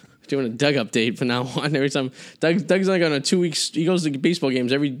 Doing a Doug update from now on. Every time Doug's like on a 2 weeks. He goes to baseball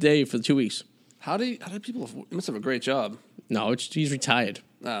games every day for 2 weeks. How do people? You must have a great job. No, he's retired.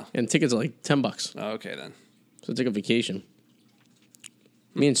 Oh. And tickets are like $10. Oh, okay then. So take a vacation.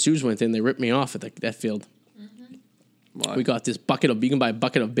 Me and Suze went in. They ripped me off at that field. Mm-hmm. Why? We got this you can buy a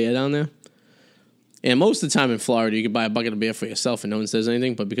bucket of beer down there. And most of the time in Florida, you can buy a bucket of beer for yourself and no one says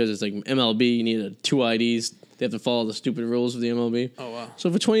anything. But because it's like MLB, you need 2 IDs. They have to follow the stupid rules of the MLB. Oh, wow.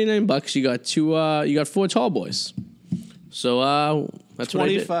 So for $29, you got 4 tall boys. So that's what I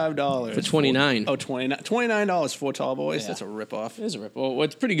did. $25 for $29. Oh, $29 for tall boys. Yeah. That's a ripoff. It is a rip. Well,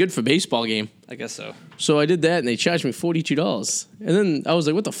 it's pretty good for a baseball game. I guess so. So I did that, and they charged me $42. And then I was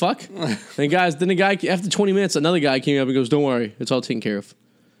like, "What the fuck?" And the guy after 20 minutes, another guy came up and goes, "Don't worry, it's all taken care of."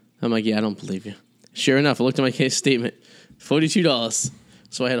 I'm like, "Yeah, I don't believe you." Sure enough, I looked at my case statement, $42.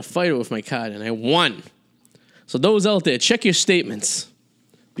 So I had a fight with my card, and I won. So those out there, check your statements,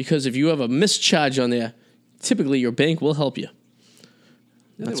 because if you have a mischarge on there, typically your bank will help you.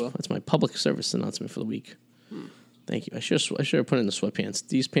 That's my public service announcement for the week. Thank you. I should have put in the sweatpants.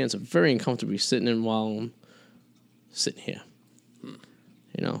 These pants are very uncomfortable sitting in while I'm sitting here. You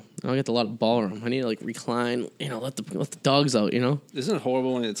know, I don't get a lot of ballroom. I need to like recline. You know, let the dogs out. You know, isn't it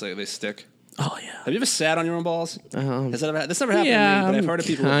horrible when it's like they stick? Oh yeah. Have you ever sat on your own balls? This never happened to me, but I've heard of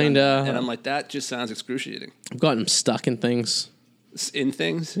people kinda, who've done that, and I'm like, that just sounds excruciating. I've gotten them stuck in things. In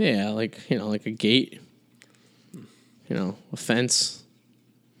things? Yeah, like like a gate. You know, a fence.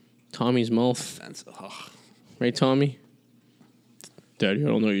 Tommy's mouth. Fence. Ugh. Right, Tommy? Daddy, I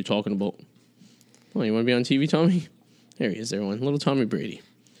don't know what you're talking about. Oh, you want to be on TV, Tommy? There he is, everyone. Little Tommy Brady.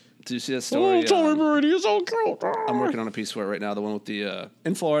 Did you see that story? Oh, Tommy Brady is so cute. I'm working on a piece for it right now. The one with the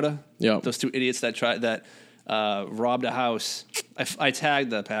in Florida. Yeah. Those 2 idiots that robbed a house. I tagged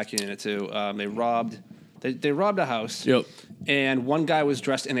the pack in it too. They robbed a house. Yep. And one guy was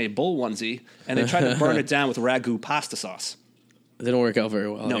dressed in a bull onesie, and they tried to burn it down with ragu pasta sauce. It didn't work out very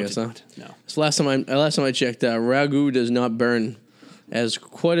well. No, I it guess, did not. No. So last time I checked, ragu does not burn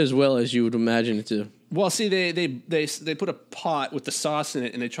quite as well as you would imagine it to. Well, see, they put a pot with the sauce in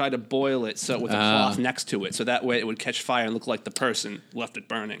it, and they tried to boil it with a cloth next to it, so that way it would catch fire and look like the person left it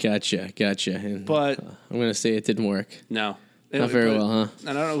burning. Gotcha. And, But I'm gonna say it didn't work. No. Not very well, huh?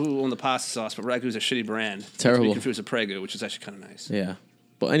 And I don't know who owned the pasta sauce, but Ragu's a shitty brand. Terrible. You confused with Prego, which is actually kind of nice. Yeah.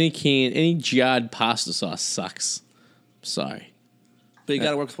 But any Giad pasta sauce sucks. Sorry. But you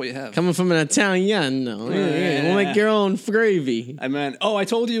got to work with what you have. Coming from an Italiano, we'll make your own gravy. I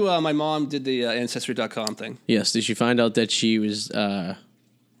told you my mom did the Ancestry.com thing. Yes. Did she find out that she was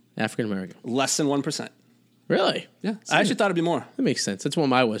African American? Less than 1%. Really? Yeah. I actually thought it'd be more. That makes sense. That's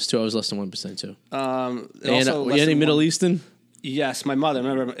what I was too. I was less than 1% too. And you any Middle Eastern? Yes, my mother.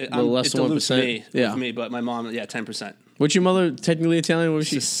 Remember, it dilutes me. Yeah. With me, but my mom, 10%. What's your mother technically Italian? What was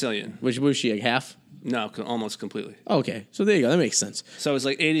she? Sicilian. Was she like half? No, almost completely. Okay, so there you go. That makes sense. So it's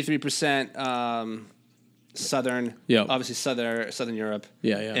like 83% Southern. Yeah. Obviously Southern Europe.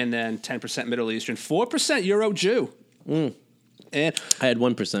 Yeah. And then 10% Middle Eastern, 4% Euro Jew. And I had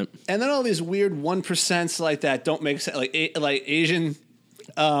 1%. And then all these weird 1% like that don't make sense. Like Asian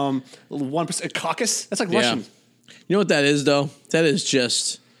 1% Caucasus. That's like Russian. You know what that is though? That is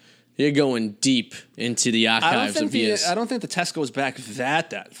just you're going deep into the archives of years. I don't think the test goes back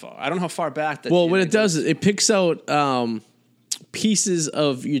that far. I don't know how far back that. Well, what it does is it picks out pieces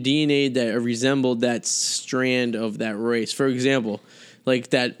of your DNA that resembled that strand of that race. For example, like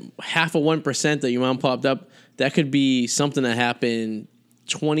that 0.5% that your mom popped up, that could be something that happened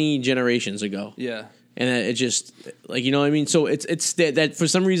 20 generations ago. Yeah. And it just like, you know what I mean? So it's that for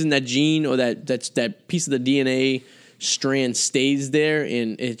some reason that gene or that piece of the DNA strand stays there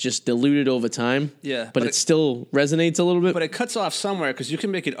and it just diluted over time. Yeah. But it still resonates a little bit. But it cuts off somewhere because you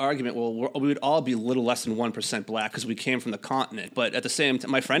can make an argument, well, we would all be a little less than 1% black because we came from the continent. But at the same time,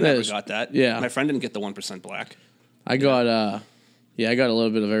 my friend never got that. Yeah. My friend didn't get the 1% black. I got I got a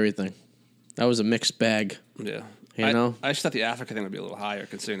little bit of everything. That was a mixed bag. Yeah. You know? I just thought the Africa thing would be a little higher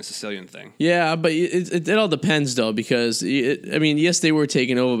considering the Sicilian thing. Yeah, but it all depends, though, because, yes, they were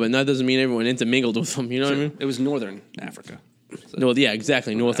taken over, but that doesn't mean everyone intermingled with them. You know what I mean? It was Northern Africa. So No, yeah,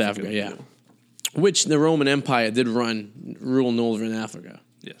 exactly. North Africa, yeah. Which the Roman Empire did rule Northern Africa.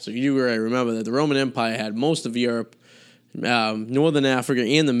 Yeah. So you remember that the Roman Empire had most of Europe, Northern Africa,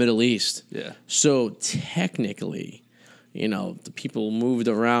 and the Middle East. Yeah. So technically, the people moved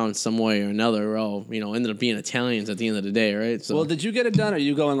around some way or another, all, ended up being Italians at the end of the day, right? So, Well, did you get it done, or are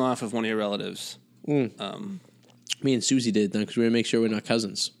you going off of one of your relatives? me and Susie did it then because we had to make sure we're not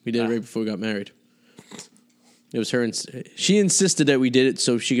cousins. We did it right before we got married. It was her. She insisted that we did it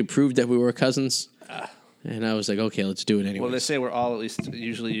so she could prove that we were cousins. And I was like, okay, let's do it anyway. Well, they say we're all at least,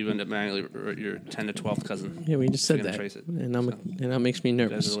 usually you end up marrying your 10 to 12th cousin. Yeah, we just said gonna that. trace it. And that makes me You guys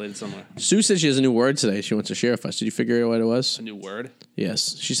nervous. are related somewhere. Sue said she has a new word today she wants to share with us. Did you figure out what it was? A new word?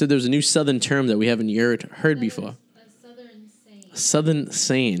 Yes. She said there was a new Southern term that we haven't heard before. A southern saying. Southern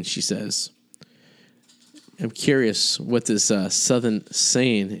saying, she says. I'm curious what this Southern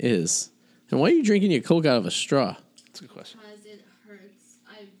saying is. And why are you drinking your Coke out of a straw? That's a good question. Because it hurts.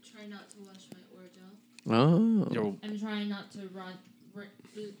 I try not to wash my Orajel. Oh. I'm trying not to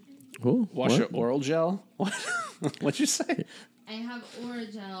Ooh, Wash what? your oral gel? What? What'd you say? I have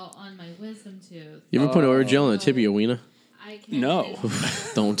Orajel on my wisdom tooth. You ever put Orajel on the tip of your wiener? I can No.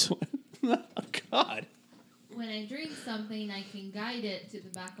 Don't. Oh, God. When I drink something, I can guide it to the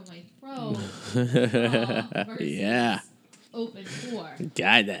back of my throat. Versus Yeah. Open for.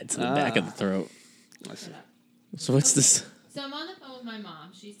 Guide that to the back of the throat. So what's this? So I'm on the phone with my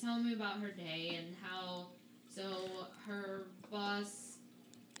mom. She's telling me about her day and how her boss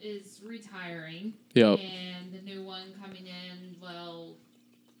is retiring. Yep. And the new one coming in, well,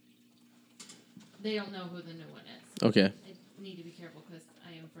 they don't know who the new one is. Okay. I need to be careful because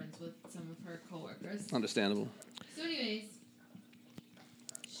I am friends with some of her coworkers. Understandable. So anyways,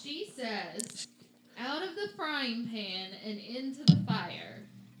 she says, out of the frying pan and into the fire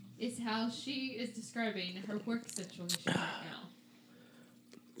is how she is describing her work situation right now.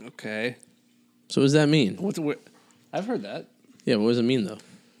 Okay. So what does that mean? What's the word? I've heard that. Yeah, what does it mean though?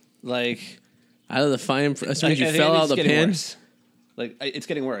 Like, Out of the fire, that means you I think fell out it's of the getting pan. worse. Like, it's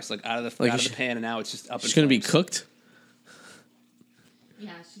getting worse. Like, out of the pan, and now it's just up. She's gonna be cooked.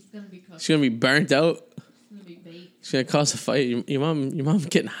 Yeah, she's gonna be cooked. She's gonna be burnt out. She's gonna be baked. She's gonna cause a fight. Your mom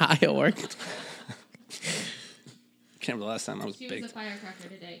getting high at work. Can't remember the last time I was She baked. was a firecracker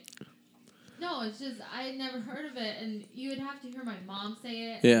today. No, it's just I had never heard of it, and you would have to hear my mom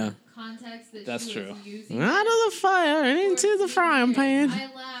say it. Yeah. In the context that That's she true. was using. Out of the fire and into the frying pan.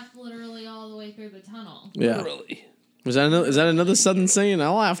 I laughed literally all the way through the tunnel. Yeah. Literally. Is that another Southern saying? I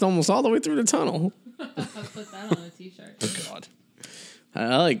laughed almost all the way through the tunnel. I'll put that on a t-shirt. Oh, God.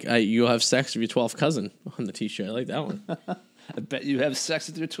 You'll have sex with your 12th cousin on the T-shirt. I like that one. I bet you have sex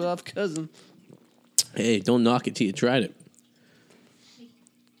with your 12th cousin. Hey, don't knock it till you tried it.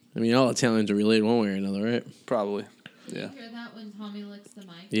 I mean, all Italians are related one way or another, right? Probably. Yeah. You hear that when Tommy licks the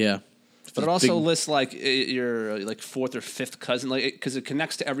mic? Yeah. But it also lists like your like 4th or 5th cousin, like because it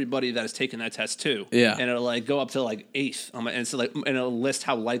connects to everybody that has taken that test too. Yeah. And it'll like go up to like 8th, and so like and it'll list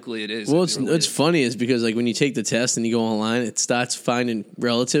how likely it is. Well, what's funny is because like when you take the test and you go online, it starts finding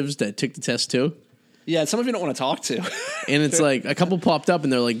relatives that took the test too. Yeah, some of you don't want to talk to. And it's like a couple popped up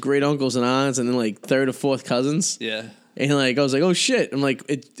and they're like great uncles and aunts and then like 3rd or 4th cousins. Yeah. And like I was like, oh shit! I'm like,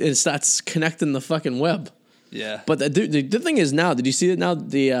 it starts connecting the fucking web. Yeah. But the thing is now, did you see it now? I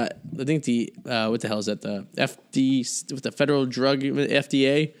think what the hell is that? The FD with the Federal Drug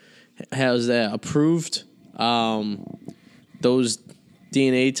FDA has approved those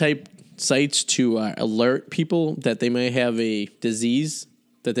DNA type sites to alert people that they may have a disease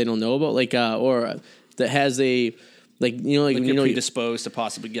that they don't know about, like or that has a. Like, you're predisposed to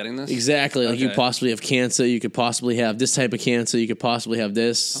possibly getting this? Exactly. Like, okay. You possibly have cancer. You could possibly have this type of cancer. You could possibly have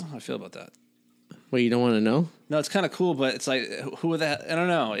this. Oh, how I feel about that. Wait, you don't want to know? No, it's kind of cool, but it's like, who are that? I don't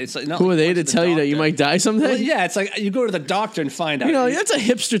know. It's like, who are they to tell you that you might die someday? Well, yeah, it's like you go to the doctor and find out. You know, that's a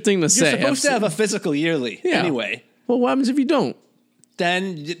hipster thing to say. You're supposed to have a physical yearly anyway. Well, what happens if you don't?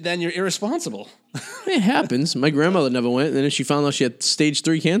 Then you're irresponsible. It happens. My grandmother never went, and then she found out she had stage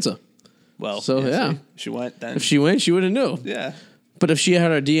 3 cancer. Well, so yeah. She went then. If she went, she would have knew. Yeah. But if she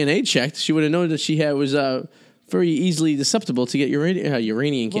had her DNA checked, she would have known that she was very easily susceptible to get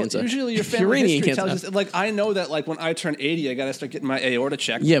uranian cancer. Usually your family history tells us, like, I know that, like, when I turn 80, I got to start getting my aorta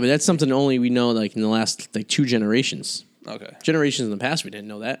checked. Yeah, but that's something only we know, like, in the last, like, 2 generations. Okay. Generations in the past, we didn't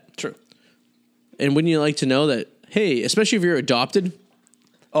know that. True. And wouldn't you like to know that, hey, especially if you're adopted,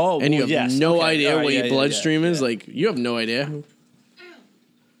 and you have no idea what your bloodstream is, like, you have no idea.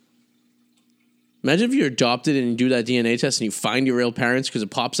 Imagine if you're adopted and you do that DNA test and you find your real parents because it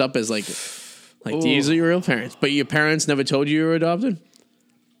pops up as like these are your real parents, but your parents never told you were adopted.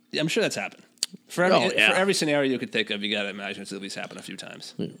 Yeah, I'm sure that's happened. For every scenario you could think of, you got to imagine it's at least happened a few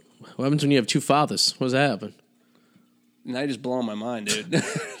times. What happens when you have 2 fathers? What does that happen? Now you're just blowing my mind, dude.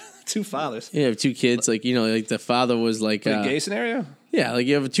 2 fathers. You have 2 kids, like like the father was like a gay scenario. Yeah, like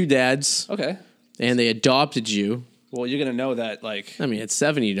you have 2 dads. Okay. And they adopted you. Well, you're gonna know that, like. I mean, at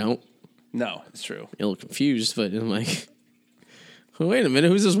 7, you don't. No, it's true. You're a little confused, but I'm like, wait a minute,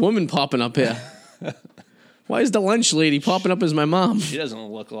 who's this woman popping up here? Why is the lunch lady popping up as my mom? She doesn't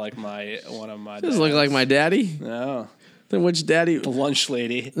look like one of my. Doesn't look like my daddy. No. Then which daddy? The lunch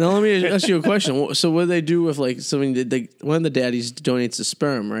lady. Now let me ask you a question. So what do they do with like something? One of the daddies donates the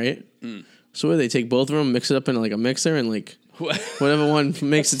sperm, right? Mm. So what do they take both of them, mix it up in like a mixer, and like whatever one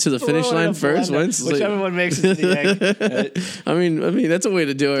makes it to the finish line first wins. Whichever one makes it to the egg. I mean that's a way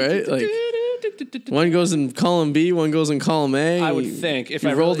to do it, right? Like one goes in column B, one goes in column A. I would think if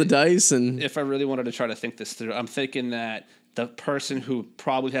I roll the dice, and if I really wanted to try to think this through, I'm thinking that the person who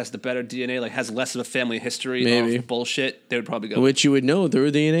probably has the better DNA, like has less of a family history of bullshit, they would probably go. Which you would know through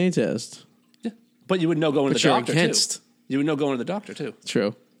a DNA test. Yeah, but you would know going to the doctor too. You would know going to the doctor too.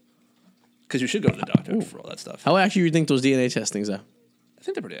 True. Because you should go to the doctor for all that stuff. How accurate do you think those DNA testings are? I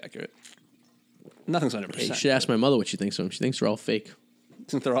think they're pretty accurate. Nothing's 100%. Hey, you should ask my mother what she thinks of them. She thinks they're all fake.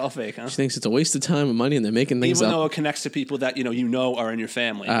 Think they're all fake, huh? She thinks it's a waste of time and money, and they're making things up. Even though it connects to people that you know are in your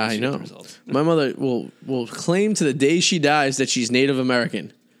family. I know. My mother will claim to the day she dies that she's Native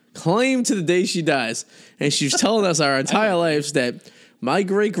American. Claim to the day she dies, and she's telling us our entire lives that my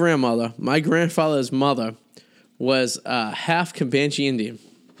great grandmother, my grandfather's mother, was half Comanche Indian.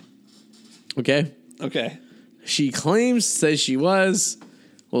 Okay. Okay. She says she was.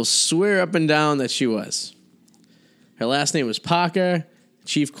 Will swear up and down that she was. Her last name was Parker.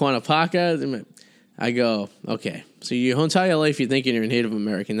 Chief Quanapaka. I go, okay. So your whole entire life you're thinking you're a Native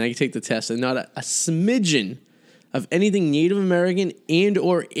American. Now you take the test and not a smidgen of anything Native American and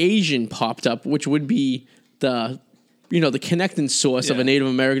or Asian popped up, which would be the connecting source of a Native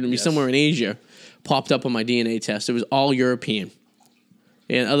American to be somewhere in Asia, popped up on my DNA test. It was all European.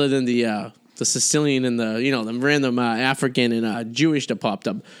 And other than the Sicilian and the random African and Jewish that popped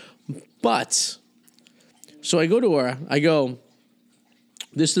up. But, so I go to her, I go,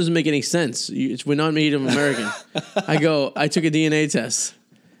 this doesn't make any sense. We're not Native American. I took a DNA test.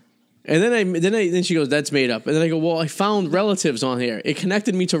 And then she goes, that's made up. And then I go, well, I found relatives on here. It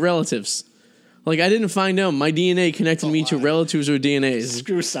connected me to relatives. Like, I didn't find them. My DNA connected me to relatives or DNAs.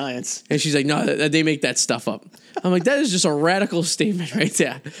 Screw science. And she's like, no, they make that stuff up. I'm like, that is just a radical statement right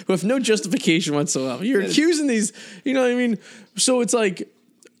there with no justification whatsoever. You're accusing these, you know what I mean? So it's like,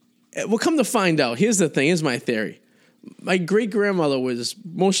 well, come to find out, here's the thing, here's my theory. my great grandmother was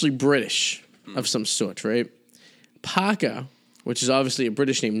mostly British of some sort, right? Parker, which is obviously a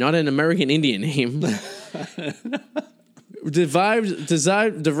British name, not an American Indian name,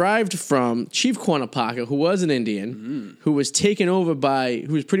 derived from Chief Corner Parker, who was an Indian, who was taken over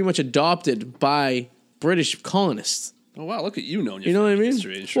who was pretty much adopted by British colonists. Oh, wow, look at you knowing your You know what I mean?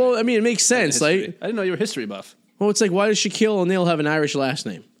 history. Well, I mean, it makes sense. History. Like, I didn't know you were a history buff. well, it's like, why does Shaquille O'Neal have an Irish last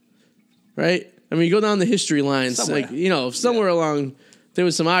name? Right? I mean, you go down the history lines, Somewhere. like, somewhere along, there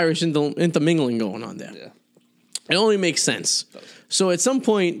was some Irish intermingling going on there. Yeah. It only makes sense. So at some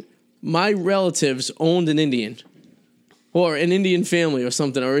point, my relatives owned an Indian, or an Indian family or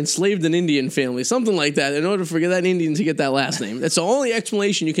something, or enslaved an Indian family, something like that, in order for that Indian to get that last name. That's the only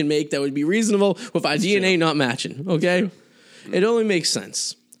explanation you can make that would be reasonable with our DNA not matching, okay? It only makes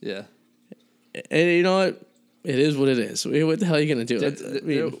sense. Yeah. And you know what? It is what it is. What the hell are you going to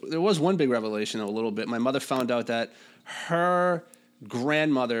do? There was one big revelation a little bit. My mother found out that her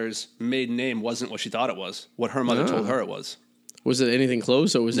grandmother's maiden name wasn't what she thought it was, what her mother told her it was. Was it anything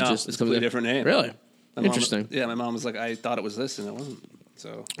close, or was it No, just it's a completely different name. Really? My Interesting. my mom was like, I thought it was this, and it wasn't.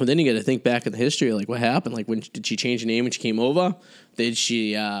 So. Well, then you got to think back at the history, like what happened. Like, did she change her name when she came over? Did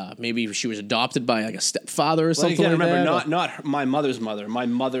she maybe she was adopted by like a stepfather or something? Again, like remember, that? not my mother's mother, my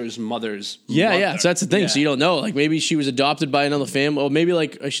mother's mother's. Yeah, mother. yeah. So that's the thing. Yeah. So you don't know. Like maybe she was adopted by another family, or maybe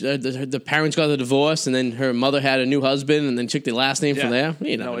like the parents got a divorce, and then her mother had a new husband, and then took the last name from there.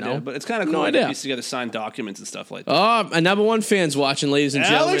 You never no know. idea. But it's kind of cool No to idea. piece together signed documents and stuff like that. Oh, a number one fan's watching, ladies and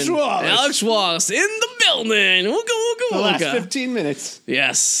Alex gentlemen. Wallace. Alex Wallace in the building. The last 15 minutes.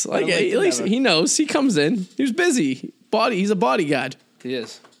 Yes, like don't think at least ever. he knows. He comes in. He was busy. He's a bodyguard. He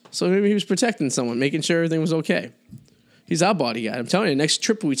is. So maybe he was protecting someone, making sure everything was okay. He's our bodyguard. I'm telling you, next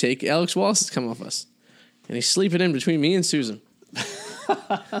trip we take, Alex Wallace is coming with us. And he's sleeping in between me and Susan.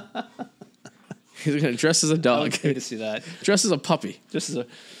 He's going to dress as a dog. Okay to see that. Dress as a puppy. Just as a.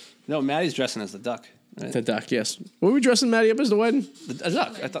 No, Maddie's dressing as the duck. Right? The duck, yes. Were we dressing Maddie up as the wedding? A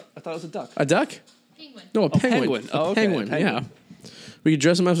duck. I thought it was a duck. A duck? Penguin. No, a penguin. penguin. A Oh, okay, penguin, penguin. yeah. We could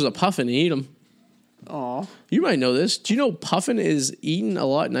dress him up as a puffin and eat him. Aw. You might know this. Do you know puffin is eaten a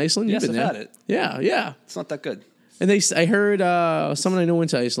lot in Iceland? Yes, You've been I've there. had it. Yeah, yeah. It's not that good. And I heard someone I know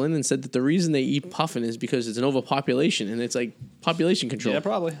went to Iceland and said that the reason they eat puffin is because it's an overpopulation and it's like population control. Yeah,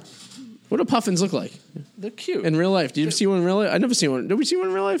 probably. What do puffins look like They're cute. in real life? Did you ever see one in real life? I never seen one. Did we see one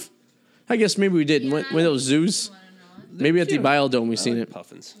in real life? I guess maybe we did. When those zoos. Maybe at the cute. Biodome we I seen like it.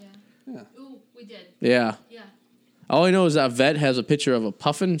 Puffins. Yeah. Ooh, we did. Yeah. Yeah. All I know is that vet has a picture of a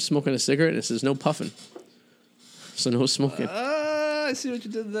puffin smoking a cigarette and it says no puffin. So no smoking. I see what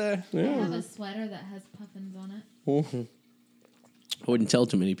you did there. I have a sweater that has puffins on it. I wouldn't tell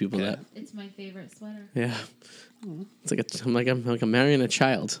too many people Yeah. that. It's my favorite sweater. Yeah. It's like I'm marrying a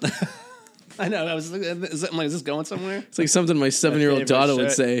child. I know. I was looking. Is this going somewhere? It's like something my 7-year-old Favorite daughter would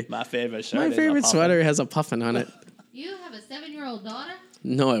shirt. say. My favorite shirt. My is a favorite puffin." sweater has a puffin on it. You have a 7-year-old daughter?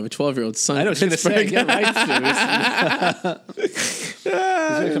 No, I have a 12-year-old son. I know. in She's gonna say, Pittsburgh. get right, Sue. He's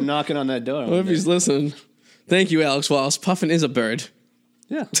gonna come knocking on that door. What if he's listening? Thank you, Alex Wallace. Puffin is a bird.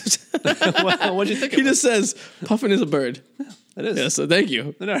 Yeah. What'd you think? He just says, Puffin is a bird. It is. Yeah, so thank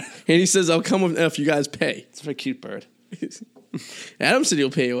you. No, And he says, I'll come with if you guys pay. it's a very cute bird. Adam said he'll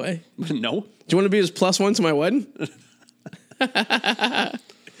pay you away. No. Do you want to be his plus one to my wedding? Can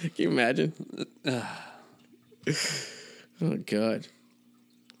you imagine? Oh, God.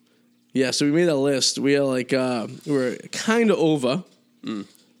 Yeah, so we made a list. We are like, we're kind of over,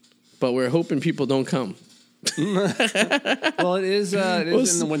 but we're hoping people don't come. Well, it is. It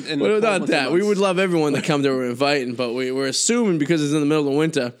is in the winter. Well, not that. We would love everyone to come that we're inviting, but we're assuming because it's in the middle of the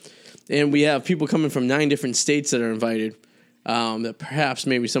winter and we have people coming from 9 different states that are invited, that perhaps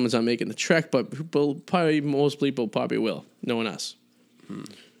maybe someone's not making the trek, but most people probably will, knowing us.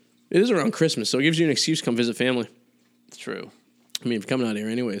 It is around Christmas, so it gives you an excuse to come visit family. It's true. I mean, if you're coming out here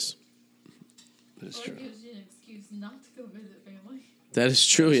anyways. It is Or true. it gives you an excuse not to go visit family. That is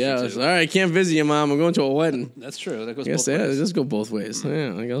true, yeah. true, It's, too. all right, can't visit your mom. I'm going to a wedding. That's true. That goes I guess both yeah, it ways. does go both ways.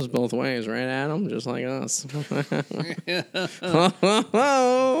 Yeah, it goes both ways, right, Adam? Just like us.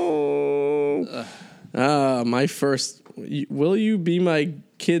 My first. Will you be my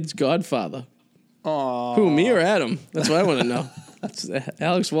kid's godfather? Aw. Who, me or Adam? That's what I want to know.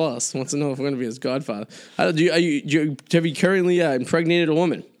 Alex Wallace wants to know if we're going to be his godfather. Have you currently impregnated a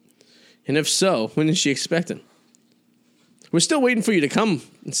woman? And if so, when is she expecting? We're still waiting for you to come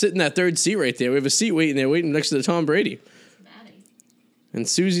and sit in that third seat right there. We have a seat waiting there, waiting next to the Tom Brady. Maddie. And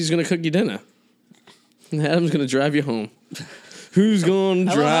Susie's going to cook you dinner. And Adam's going to drive you home. Who's going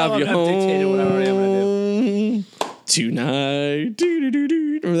to drive you I've dictated what I already am home? Tonight.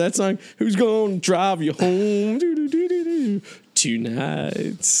 Doo-doo-doo-doo. Remember that song? Who's gonna drive you home? Doo-doo-doo-doo-doo.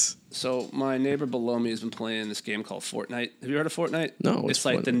 Tonight. So my neighbor below me has been playing this game called Fortnite. Have you heard of Fortnite? No, what's it's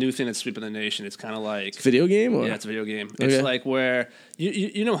like the Fortnite? new thing that's sweeping the nation. It's kind of like Video game? Or? yeah, it's a video game. Okay. It's like where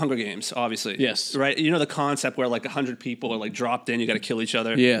you know Hunger Games, obviously. Yes. Right. You know the concept where like 100 people are like dropped in. You got to kill each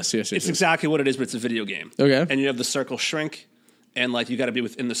other. Yes. It's yes. exactly what it is, but it's a video game. Okay. And you have the circle shrink, and like you got to be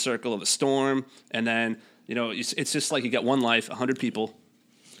within the circle of a storm, and then it's just like you got one life, 100 people,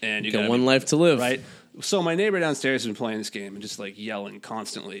 and you Got got one life to live. right. So my neighbor downstairs has been playing this game and just like yelling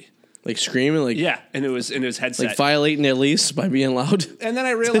constantly. Like screaming, like Yeah, and it was headset. like violating their lease by being loud. And then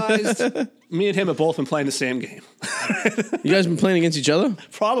I realized me and him have both been playing the same game. You guys been playing against each other?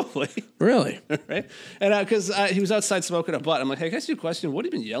 Probably. Really? Right? And because he was outside smoking a butt. I'm like, hey, can I ask you a question? What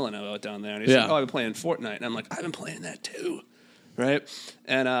have you been yelling about down there? And he's Yeah. like, oh, I've been playing Fortnite. And I'm like, I've been playing that too. Right?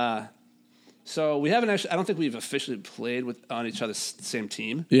 And so we haven't actually, I don't think we've officially played on each other's same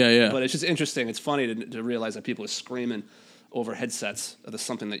team. Yeah. But it's just interesting. It's funny to realize that people are screaming over headsets. That's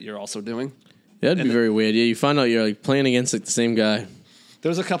something that you're also doing. That'd be very weird. Yeah, you find out you're like playing against like the same guy. There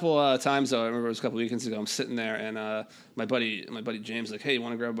was a couple times though. I remember it was a couple weekends ago. I'm sitting there, and my buddy James is like, "Hey, you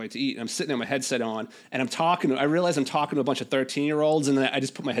want to grab a bite to eat?" And I'm sitting there, with my headset on, and I'm talking. I realize I'm talking to a bunch of 13-year-olds, and then I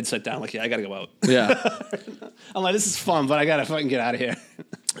just put my headset down. Like, yeah, I gotta go out. Yeah. I'm like, this is fun, but I gotta fucking get out of here.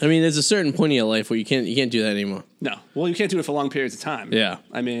 I mean, there's a certain point in your life where you can't do that anymore. No, well, you can't do it for long periods of time. Yeah.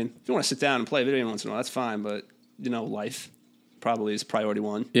 I mean, if you want to sit down and play a video game once in a while, that's fine. But life probably is priority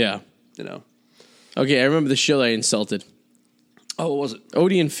one. Yeah. You know. Okay, I remember the show that I insulted. Oh, what was it?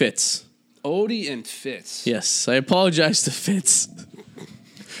 Odie and Fitz. Odie and Fitz. Yes, I apologize to Fitz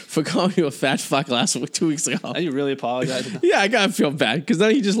for calling you a fat fuck 2 weeks ago. Are you really apologizing? Yeah, I gotta feel bad because now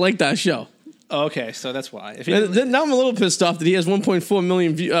he just liked that show. Okay, so that's why. If you And then now I'm a little pissed off that he has 1.4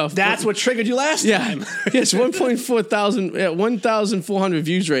 million views. that's what triggered you last Yeah, time. yes, 1,400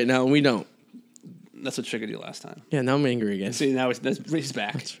 views right now, and we don't. That's what triggered you last time. Yeah, now I'm angry again. See, now he's back.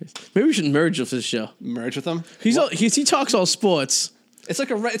 Maybe we should merge with this show. Merge with them. He talks all sports. It's like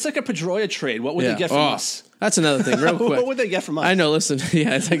a Pedroia trade. What would they get from us? That's another thing. Real quick. What would they get from us? I know. Listen,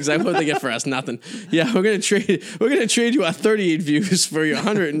 yeah, that's exactly what they get for us. Nothing. Yeah, we're gonna trade you our 38 views for your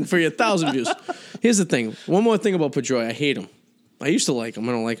 100 and for your 1,000 views. Here's the thing. One more thing about Pedroia. I hate him. I used to like him.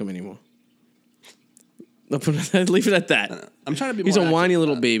 I don't like him anymore. Leave it at that. I'm trying to be. He's more a whiny active.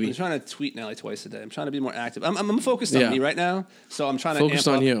 little baby. I'm trying to tweet Nelly twice a day. I'm trying to be more active. I'm focused on Yeah. me right now, so I'm trying to Focused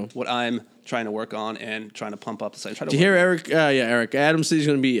amp on up you. what I'm trying to work on and trying to pump up the site. Did you hear Eric? Eric Adams said he's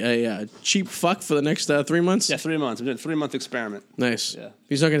going to be a cheap fuck for the next 3 months. Yeah, 3 months. I'm doing a 3-month experiment. Nice. Yeah.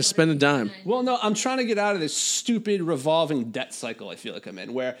 He's not going to spend a dime. Well, no, I'm trying to get out of this stupid revolving debt cycle I feel like I'm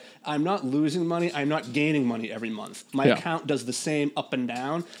in, where I'm not losing money, I'm not gaining money every month. My Yeah. account does the same up and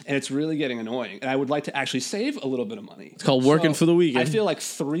down, and it's really getting annoying. And I would like to actually save a little bit of money. It's called working for the weekend. I feel like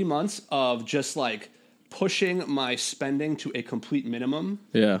 3 months of just like pushing my spending to a complete minimum.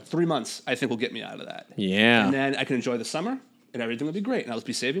 Yeah. 3 months, I think, will get me out of that. Yeah. And then I can enjoy the summer, and everything will be great, and I'll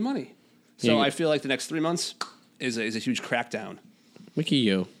be saving money. So Yeah. I feel like the next 3 months is a huge crackdown. Look at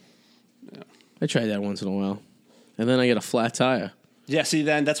you. Yeah. I try that once in a while, and then I get a flat tire, Yeah, see,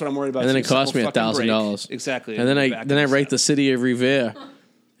 then that's what I'm worried about. and then too. it costs me Simple fucking $1,000. break. Exactly. And then I Back then I in write the the city of Revere,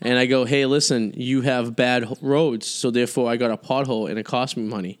 and I go, hey, listen, you have bad roads, so therefore I got a pothole, and it cost me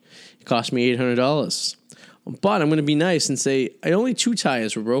money. It cost me $800. But I'm going to be nice and say, only 2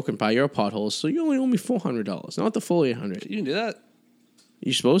 tires were broken by your potholes, so you only owe me $400, not the full $800. You can do that.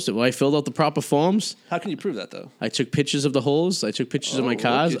 You're supposed to. Well, I filled out the proper forms. How can you prove that, though? I took pictures of the holes. I took pictures of my look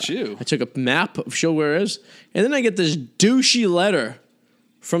cars. at you. I took a map of show where it is. And then I get this douchey letter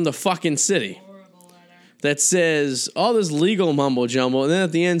from the fucking city Horrible letter. that says all this legal mumbo jumbo. And then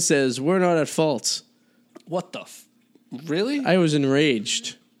at the end says, we're not at fault. What the really? I was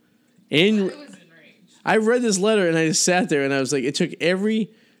enraged. I And was enraged. I read this letter and I just sat there and I was like, it took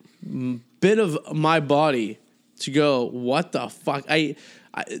every bit of my body to go, what the fuck?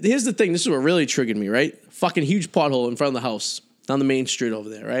 Here's the thing. This is what really triggered me, right? Fucking huge pothole in front of the house down the main street over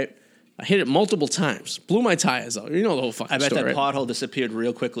there, right? I hit it multiple times, blew my tires out. You know the whole fucking I bet story, that right? pothole disappeared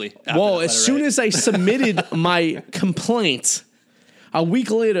real quickly. after Well, that as letter, soon right? as I submitted my complaint, a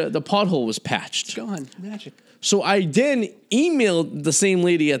week later, the pothole was patched. Gone. Magic. So I then emailed the same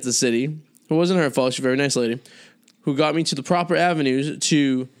lady at the city, who wasn't her fault, she's a very nice lady, who got me to the proper avenues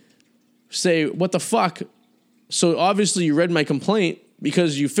to say, what the fuck? So obviously you read my complaint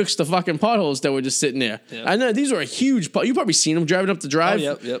because you fixed the fucking potholes that were just sitting there. Yep. I know these were a huge you probably seen them driving up the drive.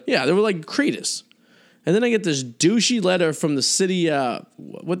 Oh, yep. Yeah, they were like craters. And then I get this douchey letter from the city.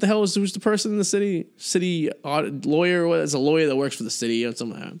 What the hell who's the person in the city? City lawyer. What is a lawyer that works for the city or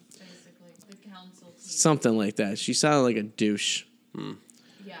something like that? Basically, the council. Something like that. She sounded like a douche.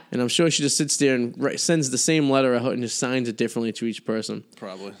 Yeah. And I'm sure she just sits there and sends the same letter out and just signs it differently to each person.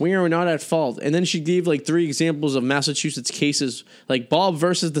 Probably. We are not at fault. And then she gave like 3 examples of Massachusetts cases, like Bob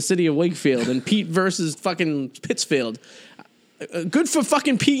versus the city of Wakefield and Pete versus fucking Pittsfield. Good for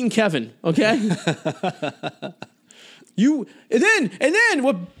fucking Pete and Kevin, okay? And then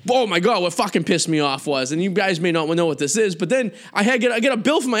what? Oh my God! What fucking pissed me off was, and you guys may not know what this is, but then I get a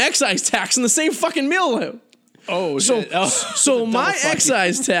bill for my excise tax in the same fucking mail. Oh, so my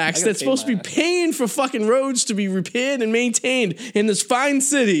excise tax that's supposed to be paying for fucking roads to be repaired and maintained in this fine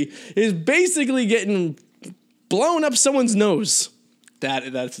city is basically getting blown up someone's nose.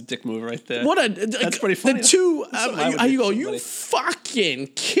 That's a dick move right there. That's pretty funny. The two, you you fucking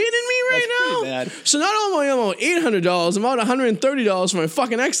kidding me right now? Bad. So not only am I $800, I'm out $130 for my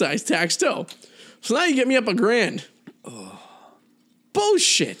fucking excise tax too. So now you get me up $1,000.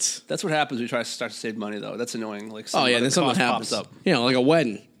 Bullshit. That's what happens when you try to start to save money, though. That's annoying. Like, then something happens. Pops up. Like a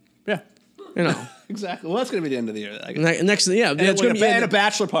wedding. Yeah. Exactly. Well, that's going to be the end of the year. Next, it's going to be a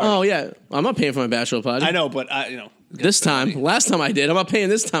bachelor party. Oh yeah, I'm not paying for my bachelor party. I know, but this time, last time I did, I'm not paying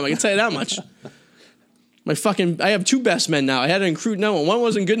this time. I can tell you that much. I have 2 best men now. I had to recruit one. One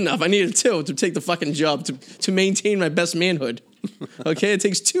wasn't good enough. I needed 2 to take the fucking job to maintain my best manhood. Okay, it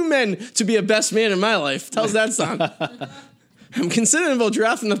takes 2 men to be a best man in my life. How's that sound? I'm considering about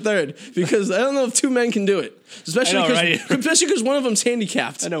drafting a 3rd because I don't know if 2 men can do it, especially because one of them's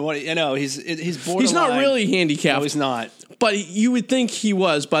handicapped. I know. He's borderline. He's not really handicapped. No, he's not. But you would think he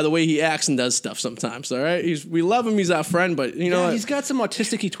was by the way he acts and does stuff sometimes. All right, we love him. He's our friend, but he's got some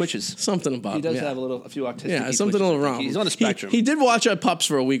autistic-y twitches. Something about him. He does have a few autistic. Yeah, something a little wrong. He's on the spectrum. He did watch our pups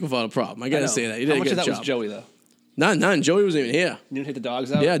for a week without a problem. I gotta say that. He did How much a good of that job. was Joey though? None. Joey wasn't even here. You didn't take the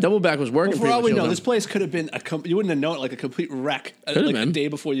dogs out? Yeah, Doubleback was working. For all we know, this place could have been you wouldn't have known it, like a complete wreck. Could have been. A day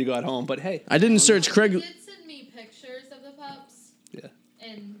before you got home. But hey, I didn't search Craig. He did send me pictures of the pups. Yeah.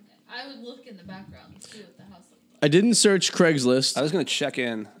 And I would look in the background to see what the house looked like. I didn't search Craigslist. I was going to check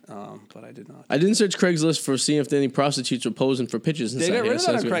in, but I did not. I didn't search Craigslist for seeing if any prostitutes were posing for pictures inside. They got rid of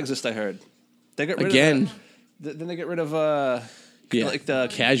that on good. Craigslist, I heard. They got rid again. Of then they get rid of like the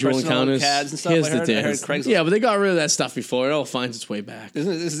casual encounters, CADs and stuff. Here's I heard Craigslist. Yeah, but they got rid of that stuff before. It all finds its way back. Is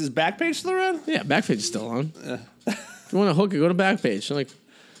this Backpage still around? Yeah, Backpage is still on. If you want to hook it, go to Backpage. Like,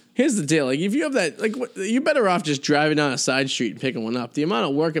 here's the deal. Like, if you have that, like, you're better off just driving down a side street and picking one up. The amount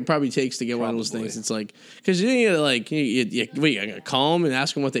of work it probably takes to get one of those things, it's like, because you gotta like, you gotta call them and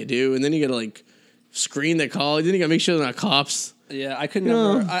ask them what they do, and then you gotta like screen their call. Then you gotta make sure they're not cops. Yeah, I could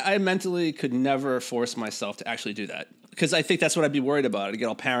never. I mentally could never force myself to actually do that. Because I think that's what I'd be worried about. I'd get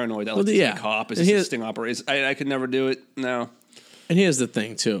all paranoid. That a cop. Is this a sting operation? I could never do it. No. And here's the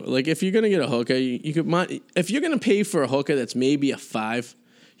thing, too. Like, if you're going to get a hooker, you could. If you're going to pay for a hooker that's maybe a 5,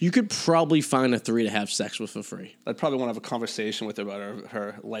 you could probably find a 3 to have sex with for free. I'd probably want to have a conversation with her about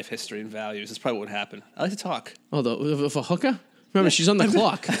her life history and values. That's probably what would happen. I like to talk. Oh, with a hooker? Remember, she's on the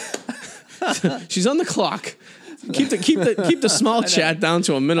clock. She's on the clock. Keep the small chat down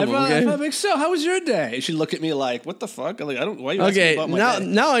to a minimum. Okay. I'm like, so how was your day? She'd look at me like, what the fuck? I'm like, I don't. Why are you asking about my day?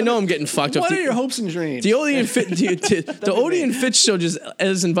 Now I know I'm getting fucked up. What are your hopes and dreams? The Odie and Fitz show just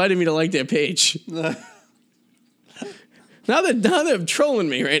has invited me to like their page. now they're trolling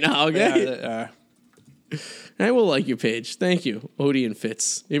me right now. Okay. I will like your page. Thank you, Odie and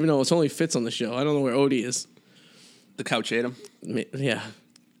Fitz. Even though it's only Fitz on the show, I don't know where Odie is. The couch ate him. Yeah.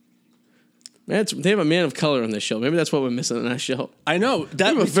 They have a man of color on this show. Maybe that's what we're missing on our show. I know. We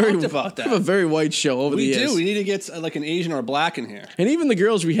talked about that. We have a very white show over the years. We do. We need to get like an Asian or a black in here. And even the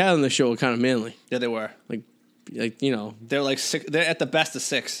girls we had on the show were kind of manly. Yeah, they were. Like they're like 6. They're at the best of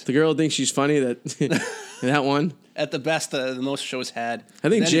 6. The girl thinks she's funny. That one. At the best, the most shows had. I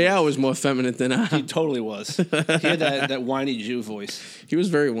think JR was more feminine than I. He totally was. He had that whiny Jew voice. He was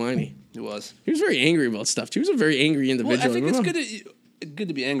very whiny. He was. He was very angry about stuff too. He was a very angry individual. Well, I think it's good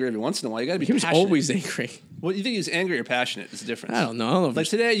to be angry every once in a while. You got to be passionate. He was always angry. Well, you think he was angry or passionate? Is the difference. I don't know. Like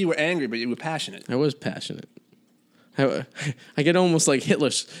today, you were angry, but you were passionate. I was passionate. I get almost like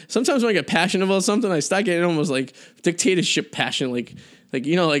Hitler. Sometimes when I get passionate about something, I start getting almost like dictatorship passion, like how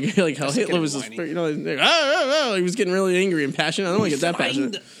Hitler was. He was getting really angry and passionate. I don't want to get that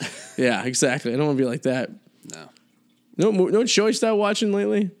passionate. Yeah, exactly. I don't want to be like that. No. No show I started watching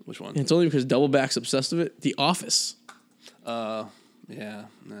lately. Which one? It's only because Doubleback's obsessed with it. The Office. Yeah,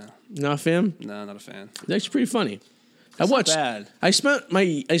 no. Not a fan? No, not a fan. It's actually pretty funny. It's not bad. I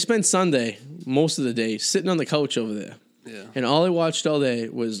spent Sunday most of the day sitting on the couch over there. Yeah. And all I watched all day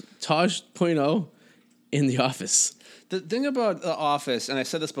was Tosh.0 in The Office. The thing about The Office, and I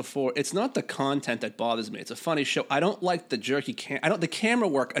said this before, it's not the content that bothers me. It's a funny show. I don't like the jerky the camera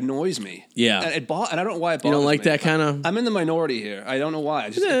work annoys me. Yeah. And and I don't know why it bothers me. You don't like that kind of... I'm in the minority here. I don't know why.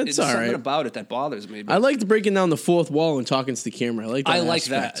 It's all something right. about it that bothers me. I like breaking down the fourth wall and talking to the camera. I like that. I like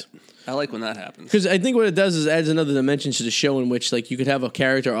that. I like when that happens. Because I think what it does is adds another dimension to the show in which like you could have a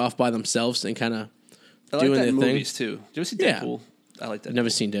character off by themselves and kind of doing that their in thing. movies too. Did you ever see Yeah. Deadpool? I like that. I've never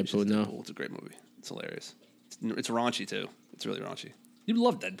seen Deadpool, no. It's a great movie. It's hilarious. It's raunchy too. It's really raunchy. You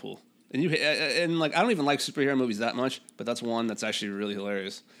love Deadpool, and like I don't even like superhero movies that much, but that's one that's actually really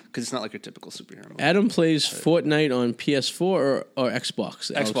hilarious because it's not like your typical superhero movie. Adam plays Fortnite on PS4 or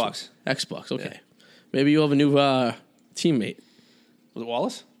Xbox. Xbox. Xbox. Okay. Yeah. Maybe you have a new teammate. Was it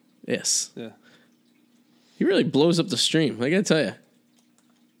Wallace? Yes. Yeah. He really blows up the stream. I gotta tell you.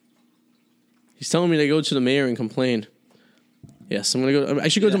 He's telling me to go to the mayor and complain. Yes, I'm gonna go. I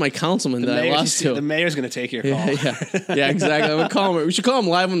should go to my councilman that I lost to. The mayor's gonna take your call. Yeah, exactly. I'm gonna call him. We should call him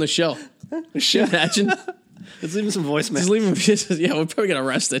live on the show. Should you imagine? Let's leave him some voicemail. Just leave him. Yeah, we'll probably get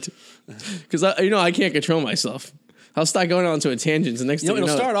arrested because I can't control myself. I'll start going on to a tangent. The next thing it'll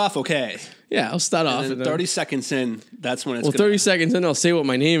start off okay. Yeah, I'll start off. And then 30 seconds in, that's when it's. Well, 30 seconds in, I'll say what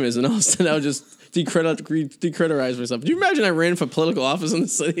my name is, and all of a sudden I'll just decreditize myself. Do you imagine I ran for political office in the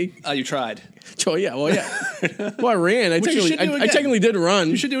city? You tried. Oh yeah, well yeah. Well, I ran. I technically did run.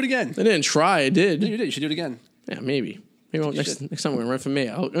 You should do it again. I didn't try. I did. No, you did. You should do it again. Yeah, maybe. Maybe next time we're gonna run for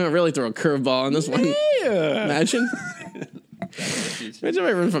mayor. I'm gonna really throw a curveball on this one. Yeah. Imagine. Imagine if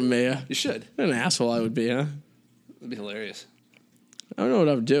I run for mayor. You should. What an asshole I would be, huh? That'd be hilarious. I don't know what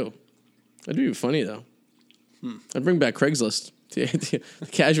I would do. I'd be funny though. I'd bring back Craigslist. The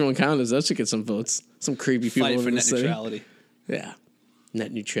casual encounters. That should get some votes. Some creepy people Fight in for the net city. neutrality. Yeah,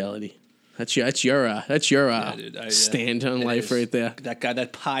 net neutrality. That's your dude, stand on it life is. right there. That guy,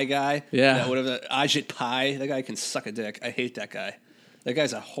 that pie guy. Yeah. That whatever, Ajit Pai. That guy can suck a dick. I hate that guy. That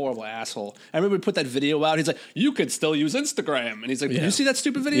guy's a horrible asshole. I remember we put that video out. He's like, you could still use Instagram. And he's like, did you see that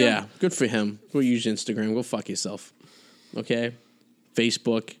stupid video? Yeah, good for him. Go use Instagram. Go fuck yourself. Okay?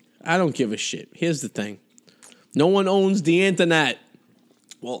 Facebook. I don't give a shit. Here's the thing. No one owns the internet.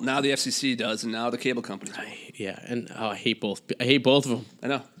 Well, now the FCC does, and now the cable companies. I hate both. I hate both of them. I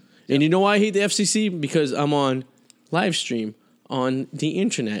know. And you know why I hate the FCC? Because I'm on live stream on the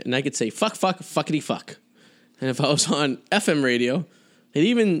internet, and I could say fuck, fuckity fuck. And if I was on FM radio, and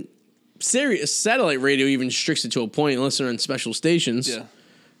even Sirius satellite radio even restricts it to a point unless they're on special stations. Yeah.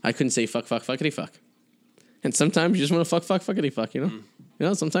 I couldn't say fuck, fuckity fuck. And sometimes you just want to fuck, fuckity fuck, you know? You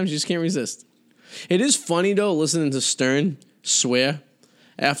know, sometimes you just can't resist. It is funny, though, listening to Stern swear.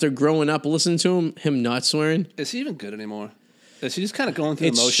 After growing up listening to him not swearing. Is he even good anymore? Is he just kind of going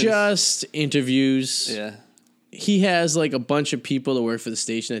through the motions? It's just interviews. Yeah. He has, like, a bunch of people that work for the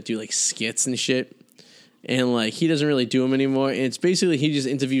station that do, like, skits and shit. And, like, he doesn't really do them anymore. And it's basically he just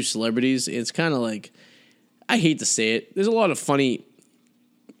interviews celebrities. It's kind of like, I hate to say it. There's a lot of funny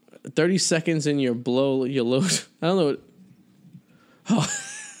 30 seconds in your load. I don't know what. Oh,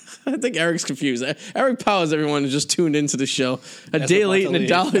 I think Eric's confused. Eric Powers, everyone, just tuned into the show. A day late and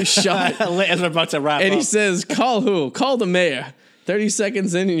 $1 shot. As we're about to wrap and up. he says, call who? Call the mayor. 30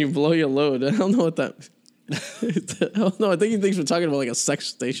 seconds in and you blow your load. I don't know what that... I don't know. I think he thinks we're talking about like a sex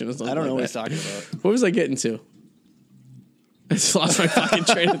station or something. I don't know like what he's that. talking about. What was I getting to? I just lost my fucking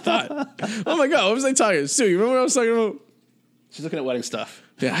train of thought. Oh my God, what was I talking? Sue, you remember what I was talking about? She's looking at wedding stuff.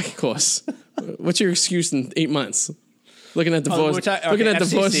 Yeah, of course. What's your excuse in 8 months? Looking at divorce, looking at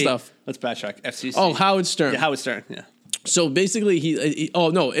divorce stuff. Let's backtrack. FCC. Oh, Howard Stern. Yeah, Howard Stern. Yeah. So basically,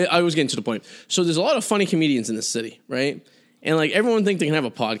 I was getting to the point. So there's a lot of funny comedians in the city, right? And like everyone thinks they can have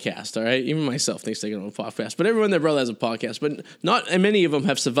a podcast, all right? Even myself thinks they can have a podcast. But everyone, their brother has a podcast. But not and many of them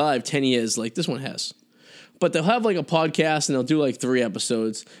have survived 10 years like this one has. But they'll have like a podcast and they'll do like 3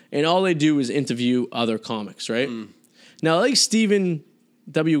 episodes. And all they do is interview other comics, right? Now, like Stephen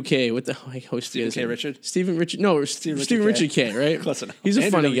WK, what the I always Stephen forget his K. name. Richard? Stephen Richard. No, Stephen Richard K, right? Close enough. He's a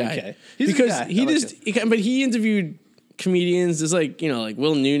Andrew funny WK. guy. He's a good because guy. he I like just but he interviewed comedians. There's like, like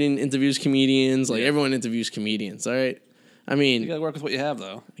Will Noonan interviews comedians. Like everyone interviews comedians, all right? I mean, You got to work with what you have,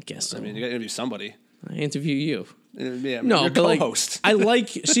 though. I guess so. I mean, you got to interview somebody. I interview you. Yeah, No, you're but co-host. like, I like,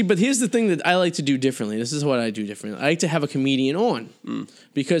 see, but here's the thing that I like to do differently. This is what I do differently. I like to have a comedian on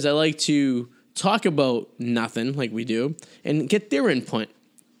because I like to talk about nothing like we do and get their input.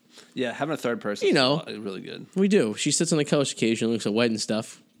 Yeah, having a third person is really good. We do. She sits on the couch occasionally, looks at wedding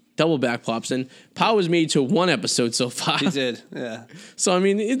stuff. Double back pops in. Power's made to 1 episode so far. He did, yeah. So, I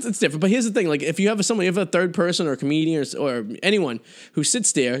mean, it's different. But here's the thing. Like, if you have a third person or a comedian or anyone who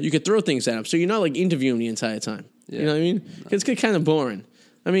sits there, you could throw things at them. So you're not, like, interviewing the entire time. Yeah. You know what I mean? No. It's kind of boring.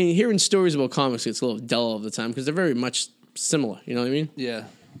 I mean, hearing stories about comics gets a little dull all the time because they're very much similar. You know what I mean? Yeah.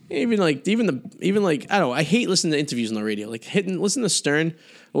 Even like I don't know. I hate listening to interviews on the radio. Like listen to Stern,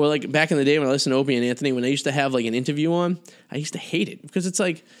 or like back in the day when I listened to Opie and Anthony when they used to have like an interview on. I used to hate it because it's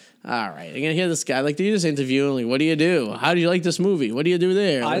like, all right, I'm gonna hear this guy like do this interview and like, what do you do? How do you like this movie? What do you do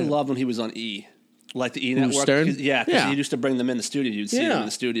there? I loved when he was on E. Like the E Network. Stern? Because he used to bring them in the studio. You'd see them in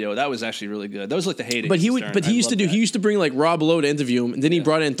the studio. That was actually really good. That was like the heyday. But he Stern. he used to bring like Rob Lowe to interview him, and then he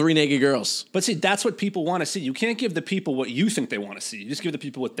brought in 3 naked girls. But see, that's what people want to see. You can't give the people what you think they want to see. You just give the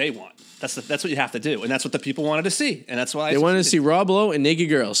people what they want. That's what you have to do, and that's what the people wanted to see, and that's why They wanted to see Rob Lowe and naked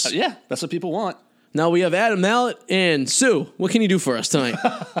girls. Yeah, that's what people want. Now we have Adam Mallet and Sue. What can you do for us tonight?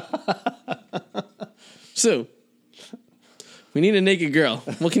 Sue, we need a naked girl.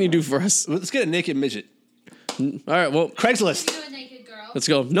 What can you do for us? Let's get a naked midget. All right, well, Craigslist. Do a naked girl. let's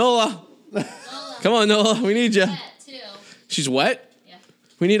go. Nola. Lola. Come on, Nola. We need you. That too. She's wet? Yeah.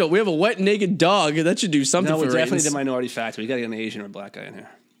 We have a wet naked dog. That should do something No, we for definitely ratings. did Minority Factory. We got to get an Asian or a black guy in here.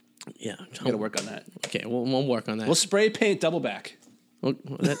 Yeah. Got to work on that. Okay, we'll work on that. We'll spray paint double back.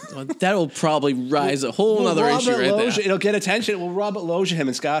 That'll probably rise a whole other issue right there. It'll get attention. We'll Robert Loja him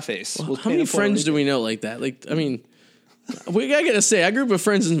in Scarface. We'll How many friends do we know like that? Like, I mean, I gotta say, our group of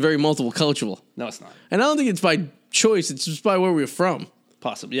friends isn't very multiple cultural. No, it's not. And I don't think it's by choice, it's just by where we're from.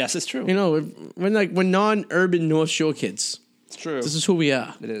 Possibly. Yes, it's true. You know, we're non-urban North Shore kids. It's true. This is who we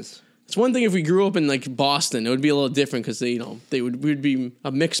are. It is. It's one thing if we grew up in like Boston, it would be a little different because we'd be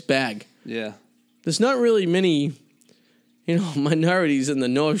a mixed bag. Yeah. There's not really many, minorities in the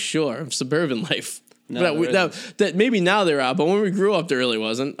North Shore of suburban life. No, that maybe now there are, but when we grew up, there really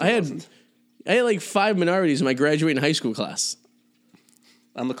wasn't. I had like 5 minorities in my graduating high school class.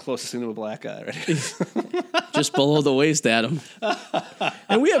 I'm the closest thing to a black guy right Just below the waist, Adam.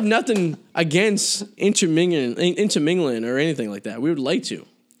 And we have nothing against intermingling or anything like that. We would like to.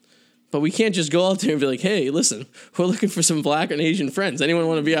 But we can't just go out there and be like, hey, listen, we're looking for some black and Asian friends. Anyone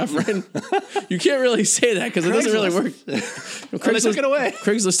want to be our friend? You can't really say that because it doesn't really work. They took it away.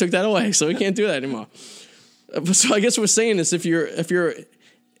 Craigslist took that away, so we can't do that anymore. So I guess we're saying this, if you're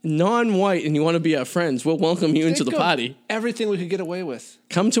non-white and you want to be our friends, we'll welcome you into the party. Everything we could get away with.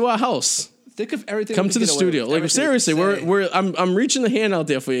 Come to our house. Think of everything. Come we to could the get away studio. with. Like Everything seriously, we could say. I'm reaching the hand out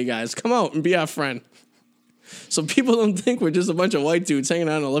there for you guys. Come out and be our friend. So people don't think we're just a bunch of white dudes hanging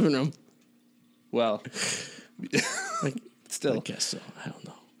out in the living room. Well, still. I guess so. I don't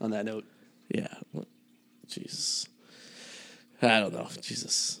know. On that note. Yeah. Jesus. I don't know.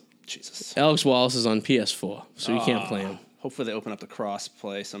 Jesus. Jesus. Alex Wallace is on PS4, so you can't play him. Hopefully they open up the cross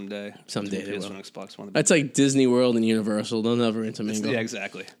play someday. Someday they PS1 will. and Xbox One. That's like Disney World and Universal. They'll never intermingle. Yeah,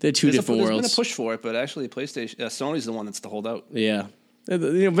 exactly. They're two different There's worlds. been a push for it, but actually PlayStation, Sony's the one that's the holdout. Yeah.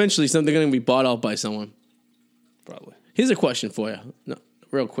 Eventually, they're going to be bought out by someone. Probably. Here's a question for you. No,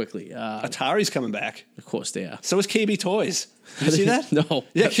 real quickly. Atari's coming back. Of course they are. So is KB Toys. Did you see that? No.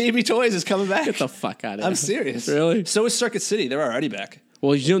 Yeah, KB Toys is coming back. Get the fuck out of here. I'm serious. Really? So is Circuit City. They're already back.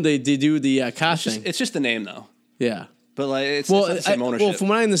 Well, they do the car thing. It's just the name, though. Yeah. But like, it's not the same ownership. Well, from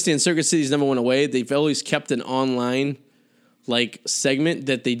what I understand, Circuit City's never went away. They've always kept an online like segment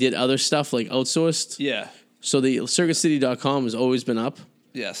that they did other stuff like outsourced. Yeah. So the CircuitCity.com has always been up.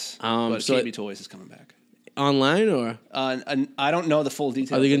 Yes. But so KB Toys is coming back. Online or? And I don't know the full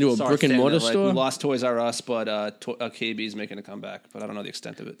details. Are they gonna do a Sorry, brick and mortar Stan, store? We lost Toys R Us, but KB's making a comeback. But I don't know the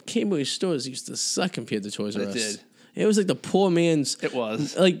extent of it. Cable stores used to suck compared to Toys R Us. It did. It was like the poor man's. It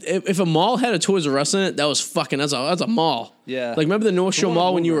was. Like if a mall had a Toys R Us in it, that was fucking. That's a mall. Yeah. Like remember the North Shore one in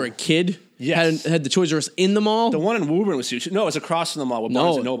Mall when you were Woburn. a kid? Yes. Had the Toys R Us in the mall. The one in Woburn was huge. No, it was across from the mall with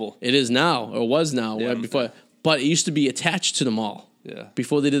Barnes and Noble. It is now or was now. Yeah, right before, but it used to be attached to the mall. Yeah.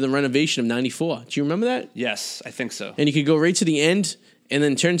 Before they did the renovation of '94. Do you remember that? Yes, I think so. And you could go right to the end and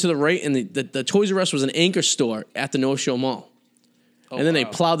then turn to the right, and the Toys R Us was an anchor store at the North Shore Mall. And then they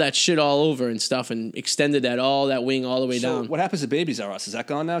plowed that shit all over and stuff and extended that wing all the way So down. what happens to Babies R Us? Is that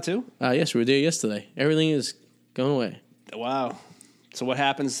gone now too? Yes, we were there yesterday. Everything is going away. Wow. So what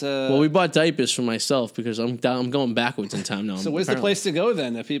happens? Well, we bought diapers for myself because I'm going backwards in time now. So where's the place to go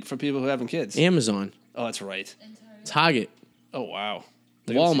then for people who having kids? Amazon, Oh, that's right. Target, Oh, wow.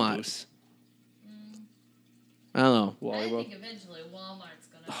 Walmart. I don't know. I Wally World. think eventually Walmart's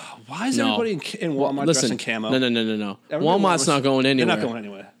gonna. Why is No. everybody in Walmart dressed Listen, in camo? no. Everybody Walmart's not going anywhere. They're not going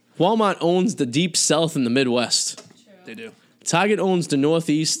anywhere. Walmart owns the deep south and the Midwest. True. They do. Target owns the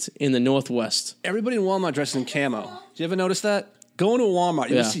Northeast and the Northwest. Everybody in Walmart dressed in camo. Do you ever notice that? Going to a Walmart,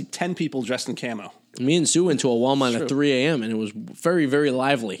 you Yeah. see 10 people dressed in camo. Me and Sue went to a Walmart True. at 3 a.m. and it was very, very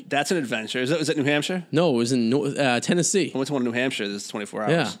lively. That's an adventure. Is that New Hampshire? No, it was in Tennessee. I went to one in New Hampshire. This is 24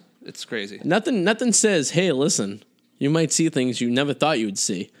 hours. Yeah. It's crazy. Nothing says, hey, listen, You might see things you never thought you would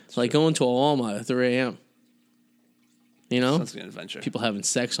see, like going to a Walmart at 3 a.m. You know, Sounds like an adventure. people having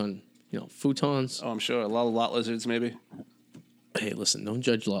sex on futons. Oh, I'm sure a lot of lot lizards, maybe. Hey, listen, don't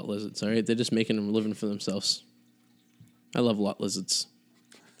judge lot lizards. All right, they're just making them living for themselves. I love lot lizards,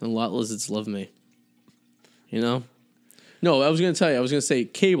 and lot lizards love me. You know. No, I was gonna tell you. I was gonna say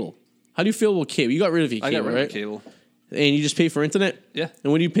cable. How do you feel about cable? You got rid of your cable, I got rid right? of cable. And you just pay for internet? Yeah.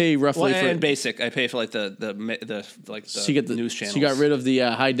 And what do you pay roughly Well, for? and basic. I pay for like the So you get the news channels. So you got rid of the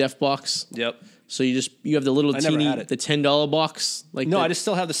high def box. Yep. So you have the little I never teeny had it. the $10 box. Like No, the, I just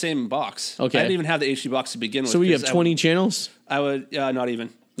still have the same box. Okay. I didn't even have the HD box to begin with. So you have 'cause 20 channels? I would not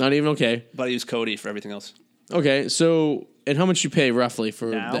even. Not even okay. But I use Kodi for everything else. Okay. So and how much you pay roughly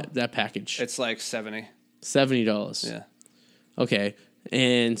for Now? that package? It's like $70. $70. Yeah. Okay.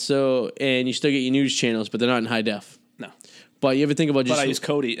 And you still get your news channels, but they're not in high def. No. But you ever think about just But I use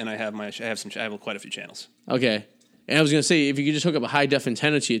Kodi, and I have quite a few channels. okay. And I was gonna say if you could just hook up a high def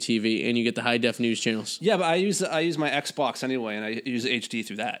antenna to your TV and you get the high def news channels. Yeah, but I use my Xbox anyway, and I use HD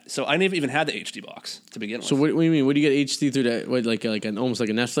through that. So I never even had the HD box to begin with. So what do you mean? What do you get HD through that? What, like an almost like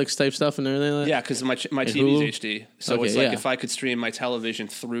a Netflix type stuff and everything like that? Yeah, because my Hulu? TV's HD. So Okay, it's like yeah. if I could stream my television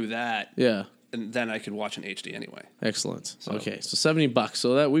through that, Yeah. and then I could watch in HD anyway. Excellent. Okay, so $70.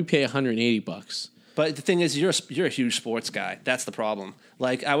 So that we pay $180. But the thing is, you're a huge sports guy. That's the problem.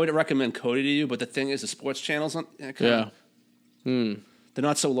 Like I would recommend Kodi to you, but the thing is, the sports channels, Yeah. they're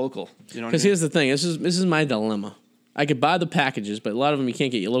not so local. You know, Because here's the thing. This is my dilemma. I could buy the packages, but a lot of them you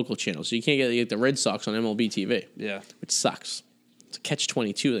can't get your local channels. So you can't get the Red Sox on MLB TV. Yeah. Which sucks. It's a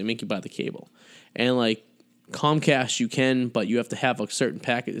catch-22. They make you buy the cable. And like Comcast you can, but you have to have a certain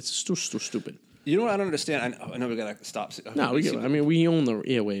package. It's still stupid. You know what I don't understand? I know we gotta stop. No, we own the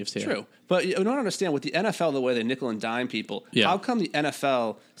airwaves here. True, but you don't understand with the NFL the way they nickel and dime people. Yeah. How come the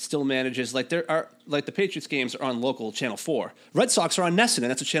NFL still manages like there are like the Patriots games are on local channel 4, Red Sox are on Nesson,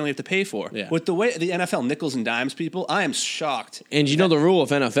 and that's a channel you have to pay for. Yeah. With the way the NFL nickels and dimes people, I am shocked. And you know the rule of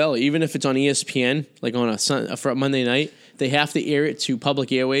NFL, even if it's on ESPN, like on a Monday night, they have to air it to public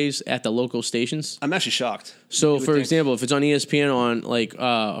airwaves at the local stations. I'm actually shocked. So, You would for think- example, if it's on ESPN on like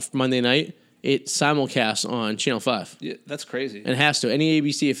Monday night, it simulcasts on Channel 5. yeah, that's crazy. And it has to. Any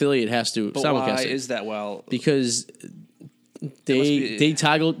ABC affiliate has to But simulcast why it. is that? Well, Because be- they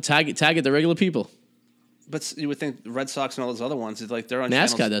target the regular people. but you would think the Red Sox and all those other ones, like they're on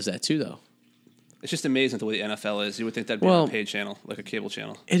NASCAR channels. does that too, though. It's just amazing the way the NFL is. You would think that'd be Well- on a paid channel, like a cable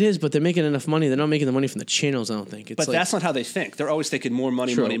channel. It is, but they're making enough money. They're not making the money from the channels, I don't think. It's But like, that's not how they think. They're always thinking more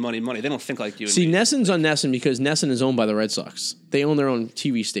money, True. money. They don't think like you. See, and me. Nesson's on Nesson because Nesson is owned by the Red Sox. They own their own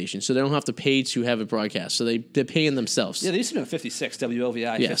TV station, so they don't have to pay to have it broadcast. So they're paying themselves. Yeah, they used to be on 56,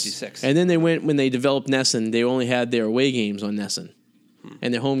 WLVI Yes. 56. And then they went, when they developed Nesson, they only had their away games on Nesson.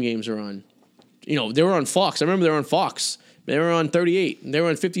 And their home games are on, they were on Fox. I remember they were on Fox. They were on 38. And they were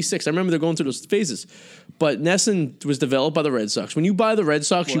on 56. I remember they're going through those phases. But Nesson was developed by the Red Sox. When you buy the Red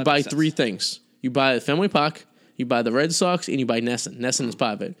Sox, Well, you that buy makes sense. three things. You buy Fenway Park, you buy the Red Sox, and you buy Nesson. Nesson is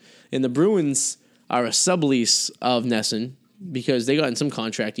part of it. And the Bruins are a sublease of Nesson because they got in some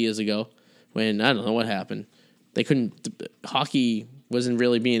contract years ago when, I don't know what happened. They couldn't, hockey wasn't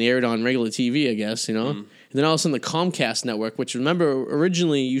really being aired on regular TV, I guess, And then all of a sudden the Comcast network, which remember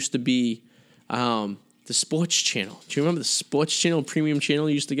originally used to be the sports channel. Do you remember the sports channel, premium channel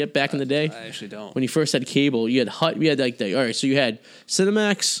you used to get back in the day? I actually don't. When you first had cable, you had you had like all right, so you had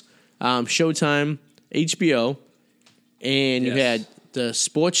Cinemax, Showtime, HBO, and you Yes. had the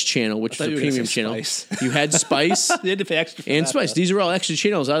sports channel, which I was thought the you were gonna premium say channel. Spice. You had Spice. You had to pay extra for And that, Spice. though. These are all extra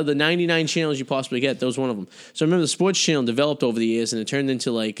channels. Out of the 99 channels you possibly get, that was one of them. So I remember the sports channel developed over the years, and it turned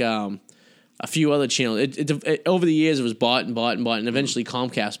into like a few other channels. Over the years, it was bought, and eventually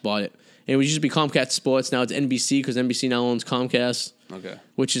Comcast bought it. And it used to be Comcast Sports. Now it's NBC because NBC now owns Comcast. Okay.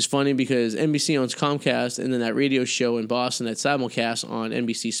 Which is funny because NBC owns Comcast, and then that radio show in Boston that simulcast on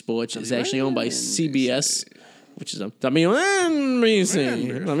NBC Sports is actually owned by CBS, which is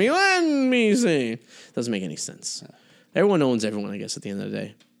WNBC. Doesn't make any sense. Everyone owns everyone, I guess, at the end of the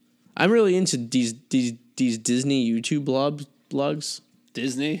day. I'm really into these Disney YouTube blogs.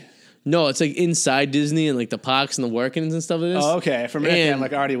 Disney? No, it's like inside Disney and like the parks and the workings and stuff like this. Oh, okay. For a minute, And I'm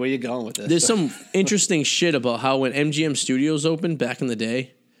like, Arty, where you going with this? There's some interesting shit about how when MGM Studios opened back in the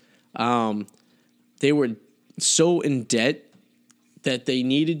day, they were so in debt that they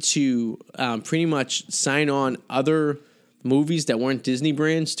needed to pretty much sign on other movies that weren't Disney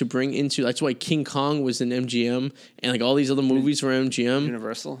brands to bring into. That's why King Kong was in MGM and like all these other movies were MGM.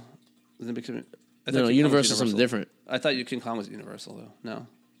 Universal? Wasn't it because- I thought No, King Kong was Universal is something different. I thought King Kong was Universal, though. No.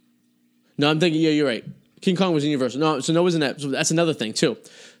 No, I'm thinking, yeah, you're right. King Kong was Universal. No, so no, wasn't that? So that's another thing too.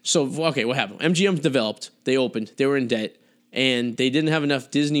 So okay, what happened? MGM developed. They opened. They were in debt, and they didn't have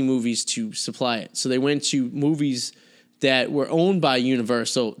enough Disney movies to supply it. So they went to movies that were owned by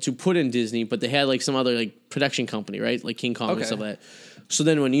Universal to put in Disney, but they had like some other like production company, right? Like King Kong and stuff like that. So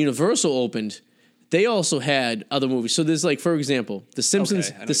then when Universal opened, they also had other movies. So there's like, for example, The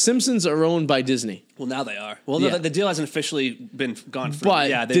Simpsons. Okay, The Simpsons are owned by Disney. Well, now they are. Well, Yeah. the deal hasn't officially been gone through. But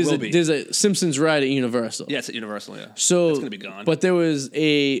Yeah, they will be. there's a Simpsons ride at Universal. Yeah, it's at Universal, yeah. So it's going to be gone. But there was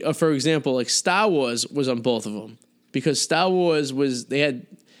for example, like Star Wars was on both of them because Star Wars was they had.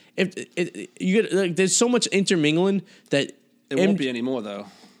 You get like there's so much intermingling that it won't be anymore, though.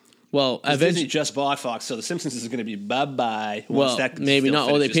 Well, Disney eventually, just bought Fox, so The Simpsons is going to be bye-bye. well, maybe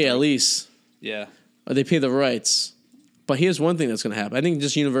not. Oh, they pay at least. Yeah. Or they pay the rights. But here's one thing that's going to happen. I think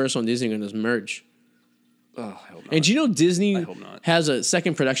just Universal and Disney are going to merge. Oh, I hope not. And do you know Disney I hope not. has a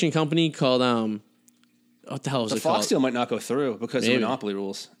second production company called what the hell is The it Fox called? deal might not go through because Maybe. of monopoly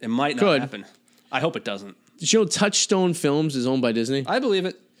rules. It might not Could. happen. I hope it doesn't. Did you know Touchstone Films is owned by Disney? I believe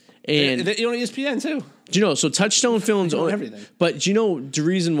it. And you own ESPN too. do you know? So Touchstone Films own own everything. But do you know the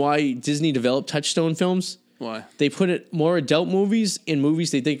reason why Disney developed Touchstone Films? Why? They put it more adult movies and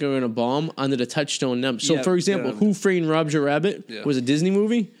movies they think are going to bomb under the Touchstone number. So, Yeah, for example, yeah. Who Framed Roger Rabbit Yeah. was a Disney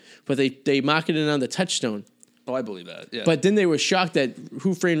movie, but they marketed it on the Touchstone. Oh, I believe that. Yeah. But then they were shocked that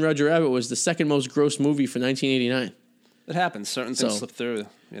Who Framed Roger Rabbit was the second most gross movie for 1989. it happens. Certain things So- slip through.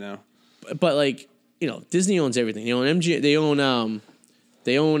 You know. But like Disney owns everything. They own MG.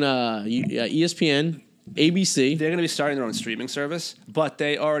 They own ESPN, ABC. They're going to be starting their own streaming service, but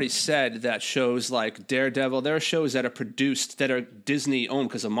they already said that shows like Daredevil, there are shows that are produced that are Disney owned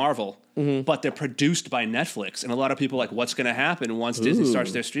because of Marvel, but they're produced by Netflix. And a lot of people are like, what's going to happen once Disney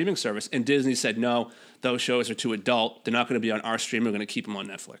starts their streaming service? And Disney said, no, those shows are too adult. They're not going to be on our stream. We're going to keep them on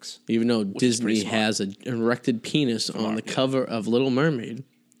Netflix. Even though is Disney pretty smart. has an erected penis on the yeah. cover of Little Mermaid,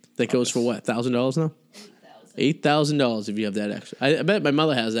 that goes for what, $1,000 now? $8,000 if you have that extra. I bet my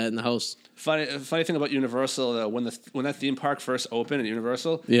mother has that in the house. Funny thing about Universal, though, when that theme park first opened at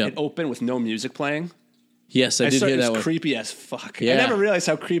Universal, Yeah. it opened with no music playing. Yes, I did hear It that was one. creepy as fuck. Yeah. I never realized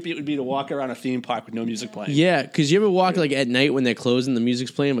how creepy it would be to walk around a theme park with no music playing. Yeah, because you ever walk like at night when they're closed and the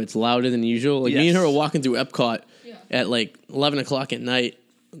music's playing, but it's louder than usual? Like me and her were walking through Epcot at like 11 o'clock at night,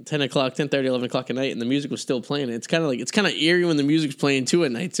 10 o'clock, 10:30, 11 o'clock at night, and the music was still playing. It's kind of eerie when the music's playing too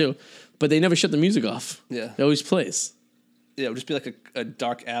at night too, but they never shut the music off. Yeah. It always plays. Yeah, it would just be like a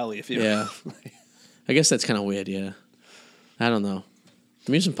dark alley if you. Yeah. I guess that's kind of weird. Yeah, I don't know.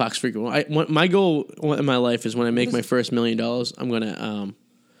 Amusement parks frequent. My goal in my life is when I make my first $1 million, I'm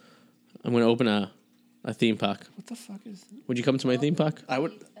gonna open a theme park. What the fuck is? Would you come to my theme park? I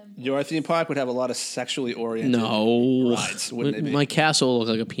would. Your theme park would have a lot of sexually oriented No. rides, wouldn't it be? My castle will look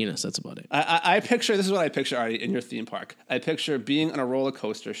like a penis. That's about it. I picture, this is what I picture, Arty, in your theme park. I picture being on a roller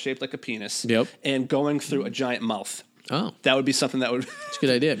coaster shaped like a penis. Yep. And going through a giant mouth. Oh, That would be something that would. that's a good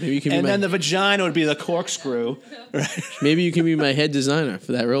idea. Maybe you can be And my, then the vagina would be the corkscrew. Right? maybe you can be my head designer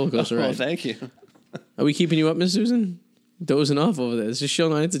for that roller coaster Oh, ride. thank you. Are we keeping you up, Miss Susan? Dozing off over there. Is this show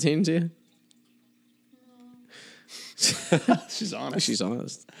not entertaining to you? She's honest. She's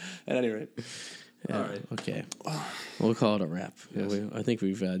honest. At any rate. Yeah, All right. okay. We'll call it a wrap. Yes. I think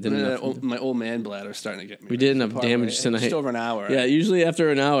we've done enough. My old man bladder's starting to get me. We did enough Probably damage tonight. Just over an hour. Yeah, usually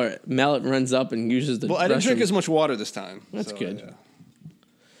after an hour, Mallet runs up and uses the. Well, I didn't drink restroom. as much water this time. That's good. Yeah.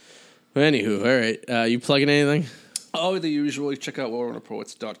 But anywho, all right. You plugging anything? Oh, the usual. Check out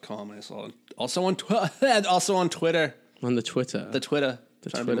warrunnerpoets.com. Also on also on Twitter. On the Twitter. The Twitter.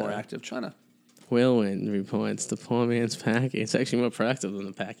 Trying to be more Twitter. active. Trying to. Whalewind reports the poor man's packy. It's actually more proactive than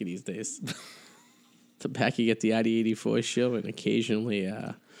the packy these days. The packy get the ID84 show and occasionally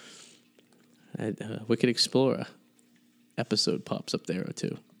Wicked Explorer episode pops up there or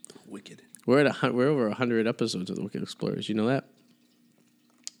two. Wicked. We're over 100 episodes of the Wicked Explorers. You know that?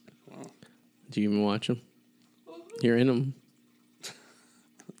 Wow. Do you even watch them? You're in them.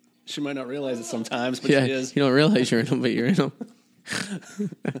 She might not realize it sometimes, but Yeah, she is. you don't realize you're in them, but you're in them.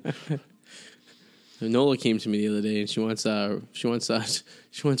 Nola came to me the other day, and she wants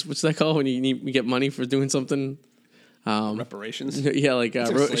what's that called when you get money for doing something? Reparations. Yeah, like It's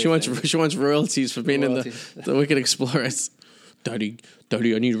like a she slave wants royalties for being Royalties. in the Wicked Explorers. Daddy, I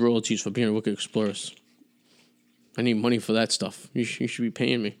need royalties for being a Wicked Explorers. I need money for that stuff. You should be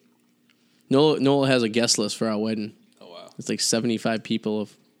paying me. Nola has a guest list for our wedding. Oh wow. It's like 75 people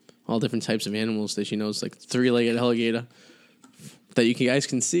of all different types of animals that she knows, like 3-legged alligator that you guys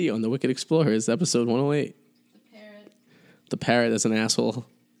can see on the Wicked Explorers, episode 108. The parrot. The parrot that's an asshole.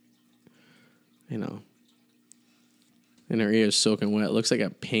 You know. And her ear is soaking wet. Looks like a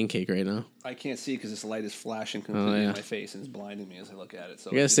pancake right now. I can't see because this light is flashing completely yeah. in my face and it's blinding me as I look at it.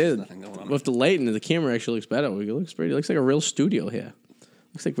 So I gotta say there's that nothing going on. with the light and the camera actually looks better. It looks pretty. It looks like a real studio here.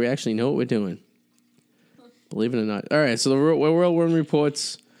 Looks like we actually know what we're doing. Believe it or not. All right, so the Whirlwind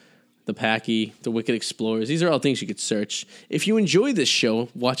Reports, the Packy, the Wicked Explorers. These are all things you could search. If you enjoy this show,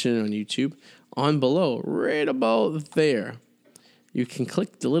 watching it on YouTube, on below, right about there, you can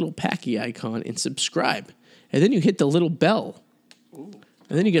click the little Packy icon and subscribe. And then you hit the little bell. Ooh.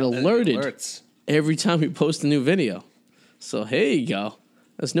 And then you get alerted every time we post a new video. So here you go.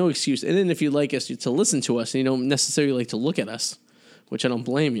 There's no excuse. And then if you like us to listen to us and you don't necessarily like to look at us, which I don't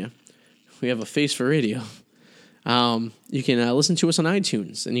blame you, we have a face for radio. You can listen to us on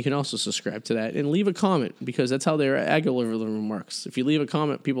iTunes, and you can also subscribe to that and leave a comment because that's how their algorithm works. If you leave a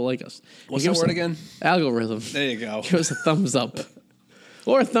comment, people like us. What's that word again? Algorithm. There you go. Give us a thumbs up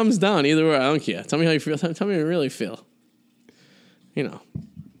or a thumbs down. Either way, I don't care. Tell me how you feel. Tell me how you really feel. You know.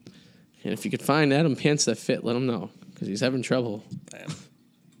 And if you could find Adam pants that fit, let him know because he's having trouble. Damn.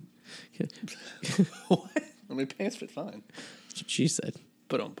 What? I mean, pants fit fine. That's what she said.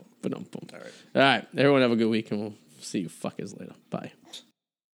 Boom. All right. Everyone have a good week, and we'll see you fuckers later. Bye.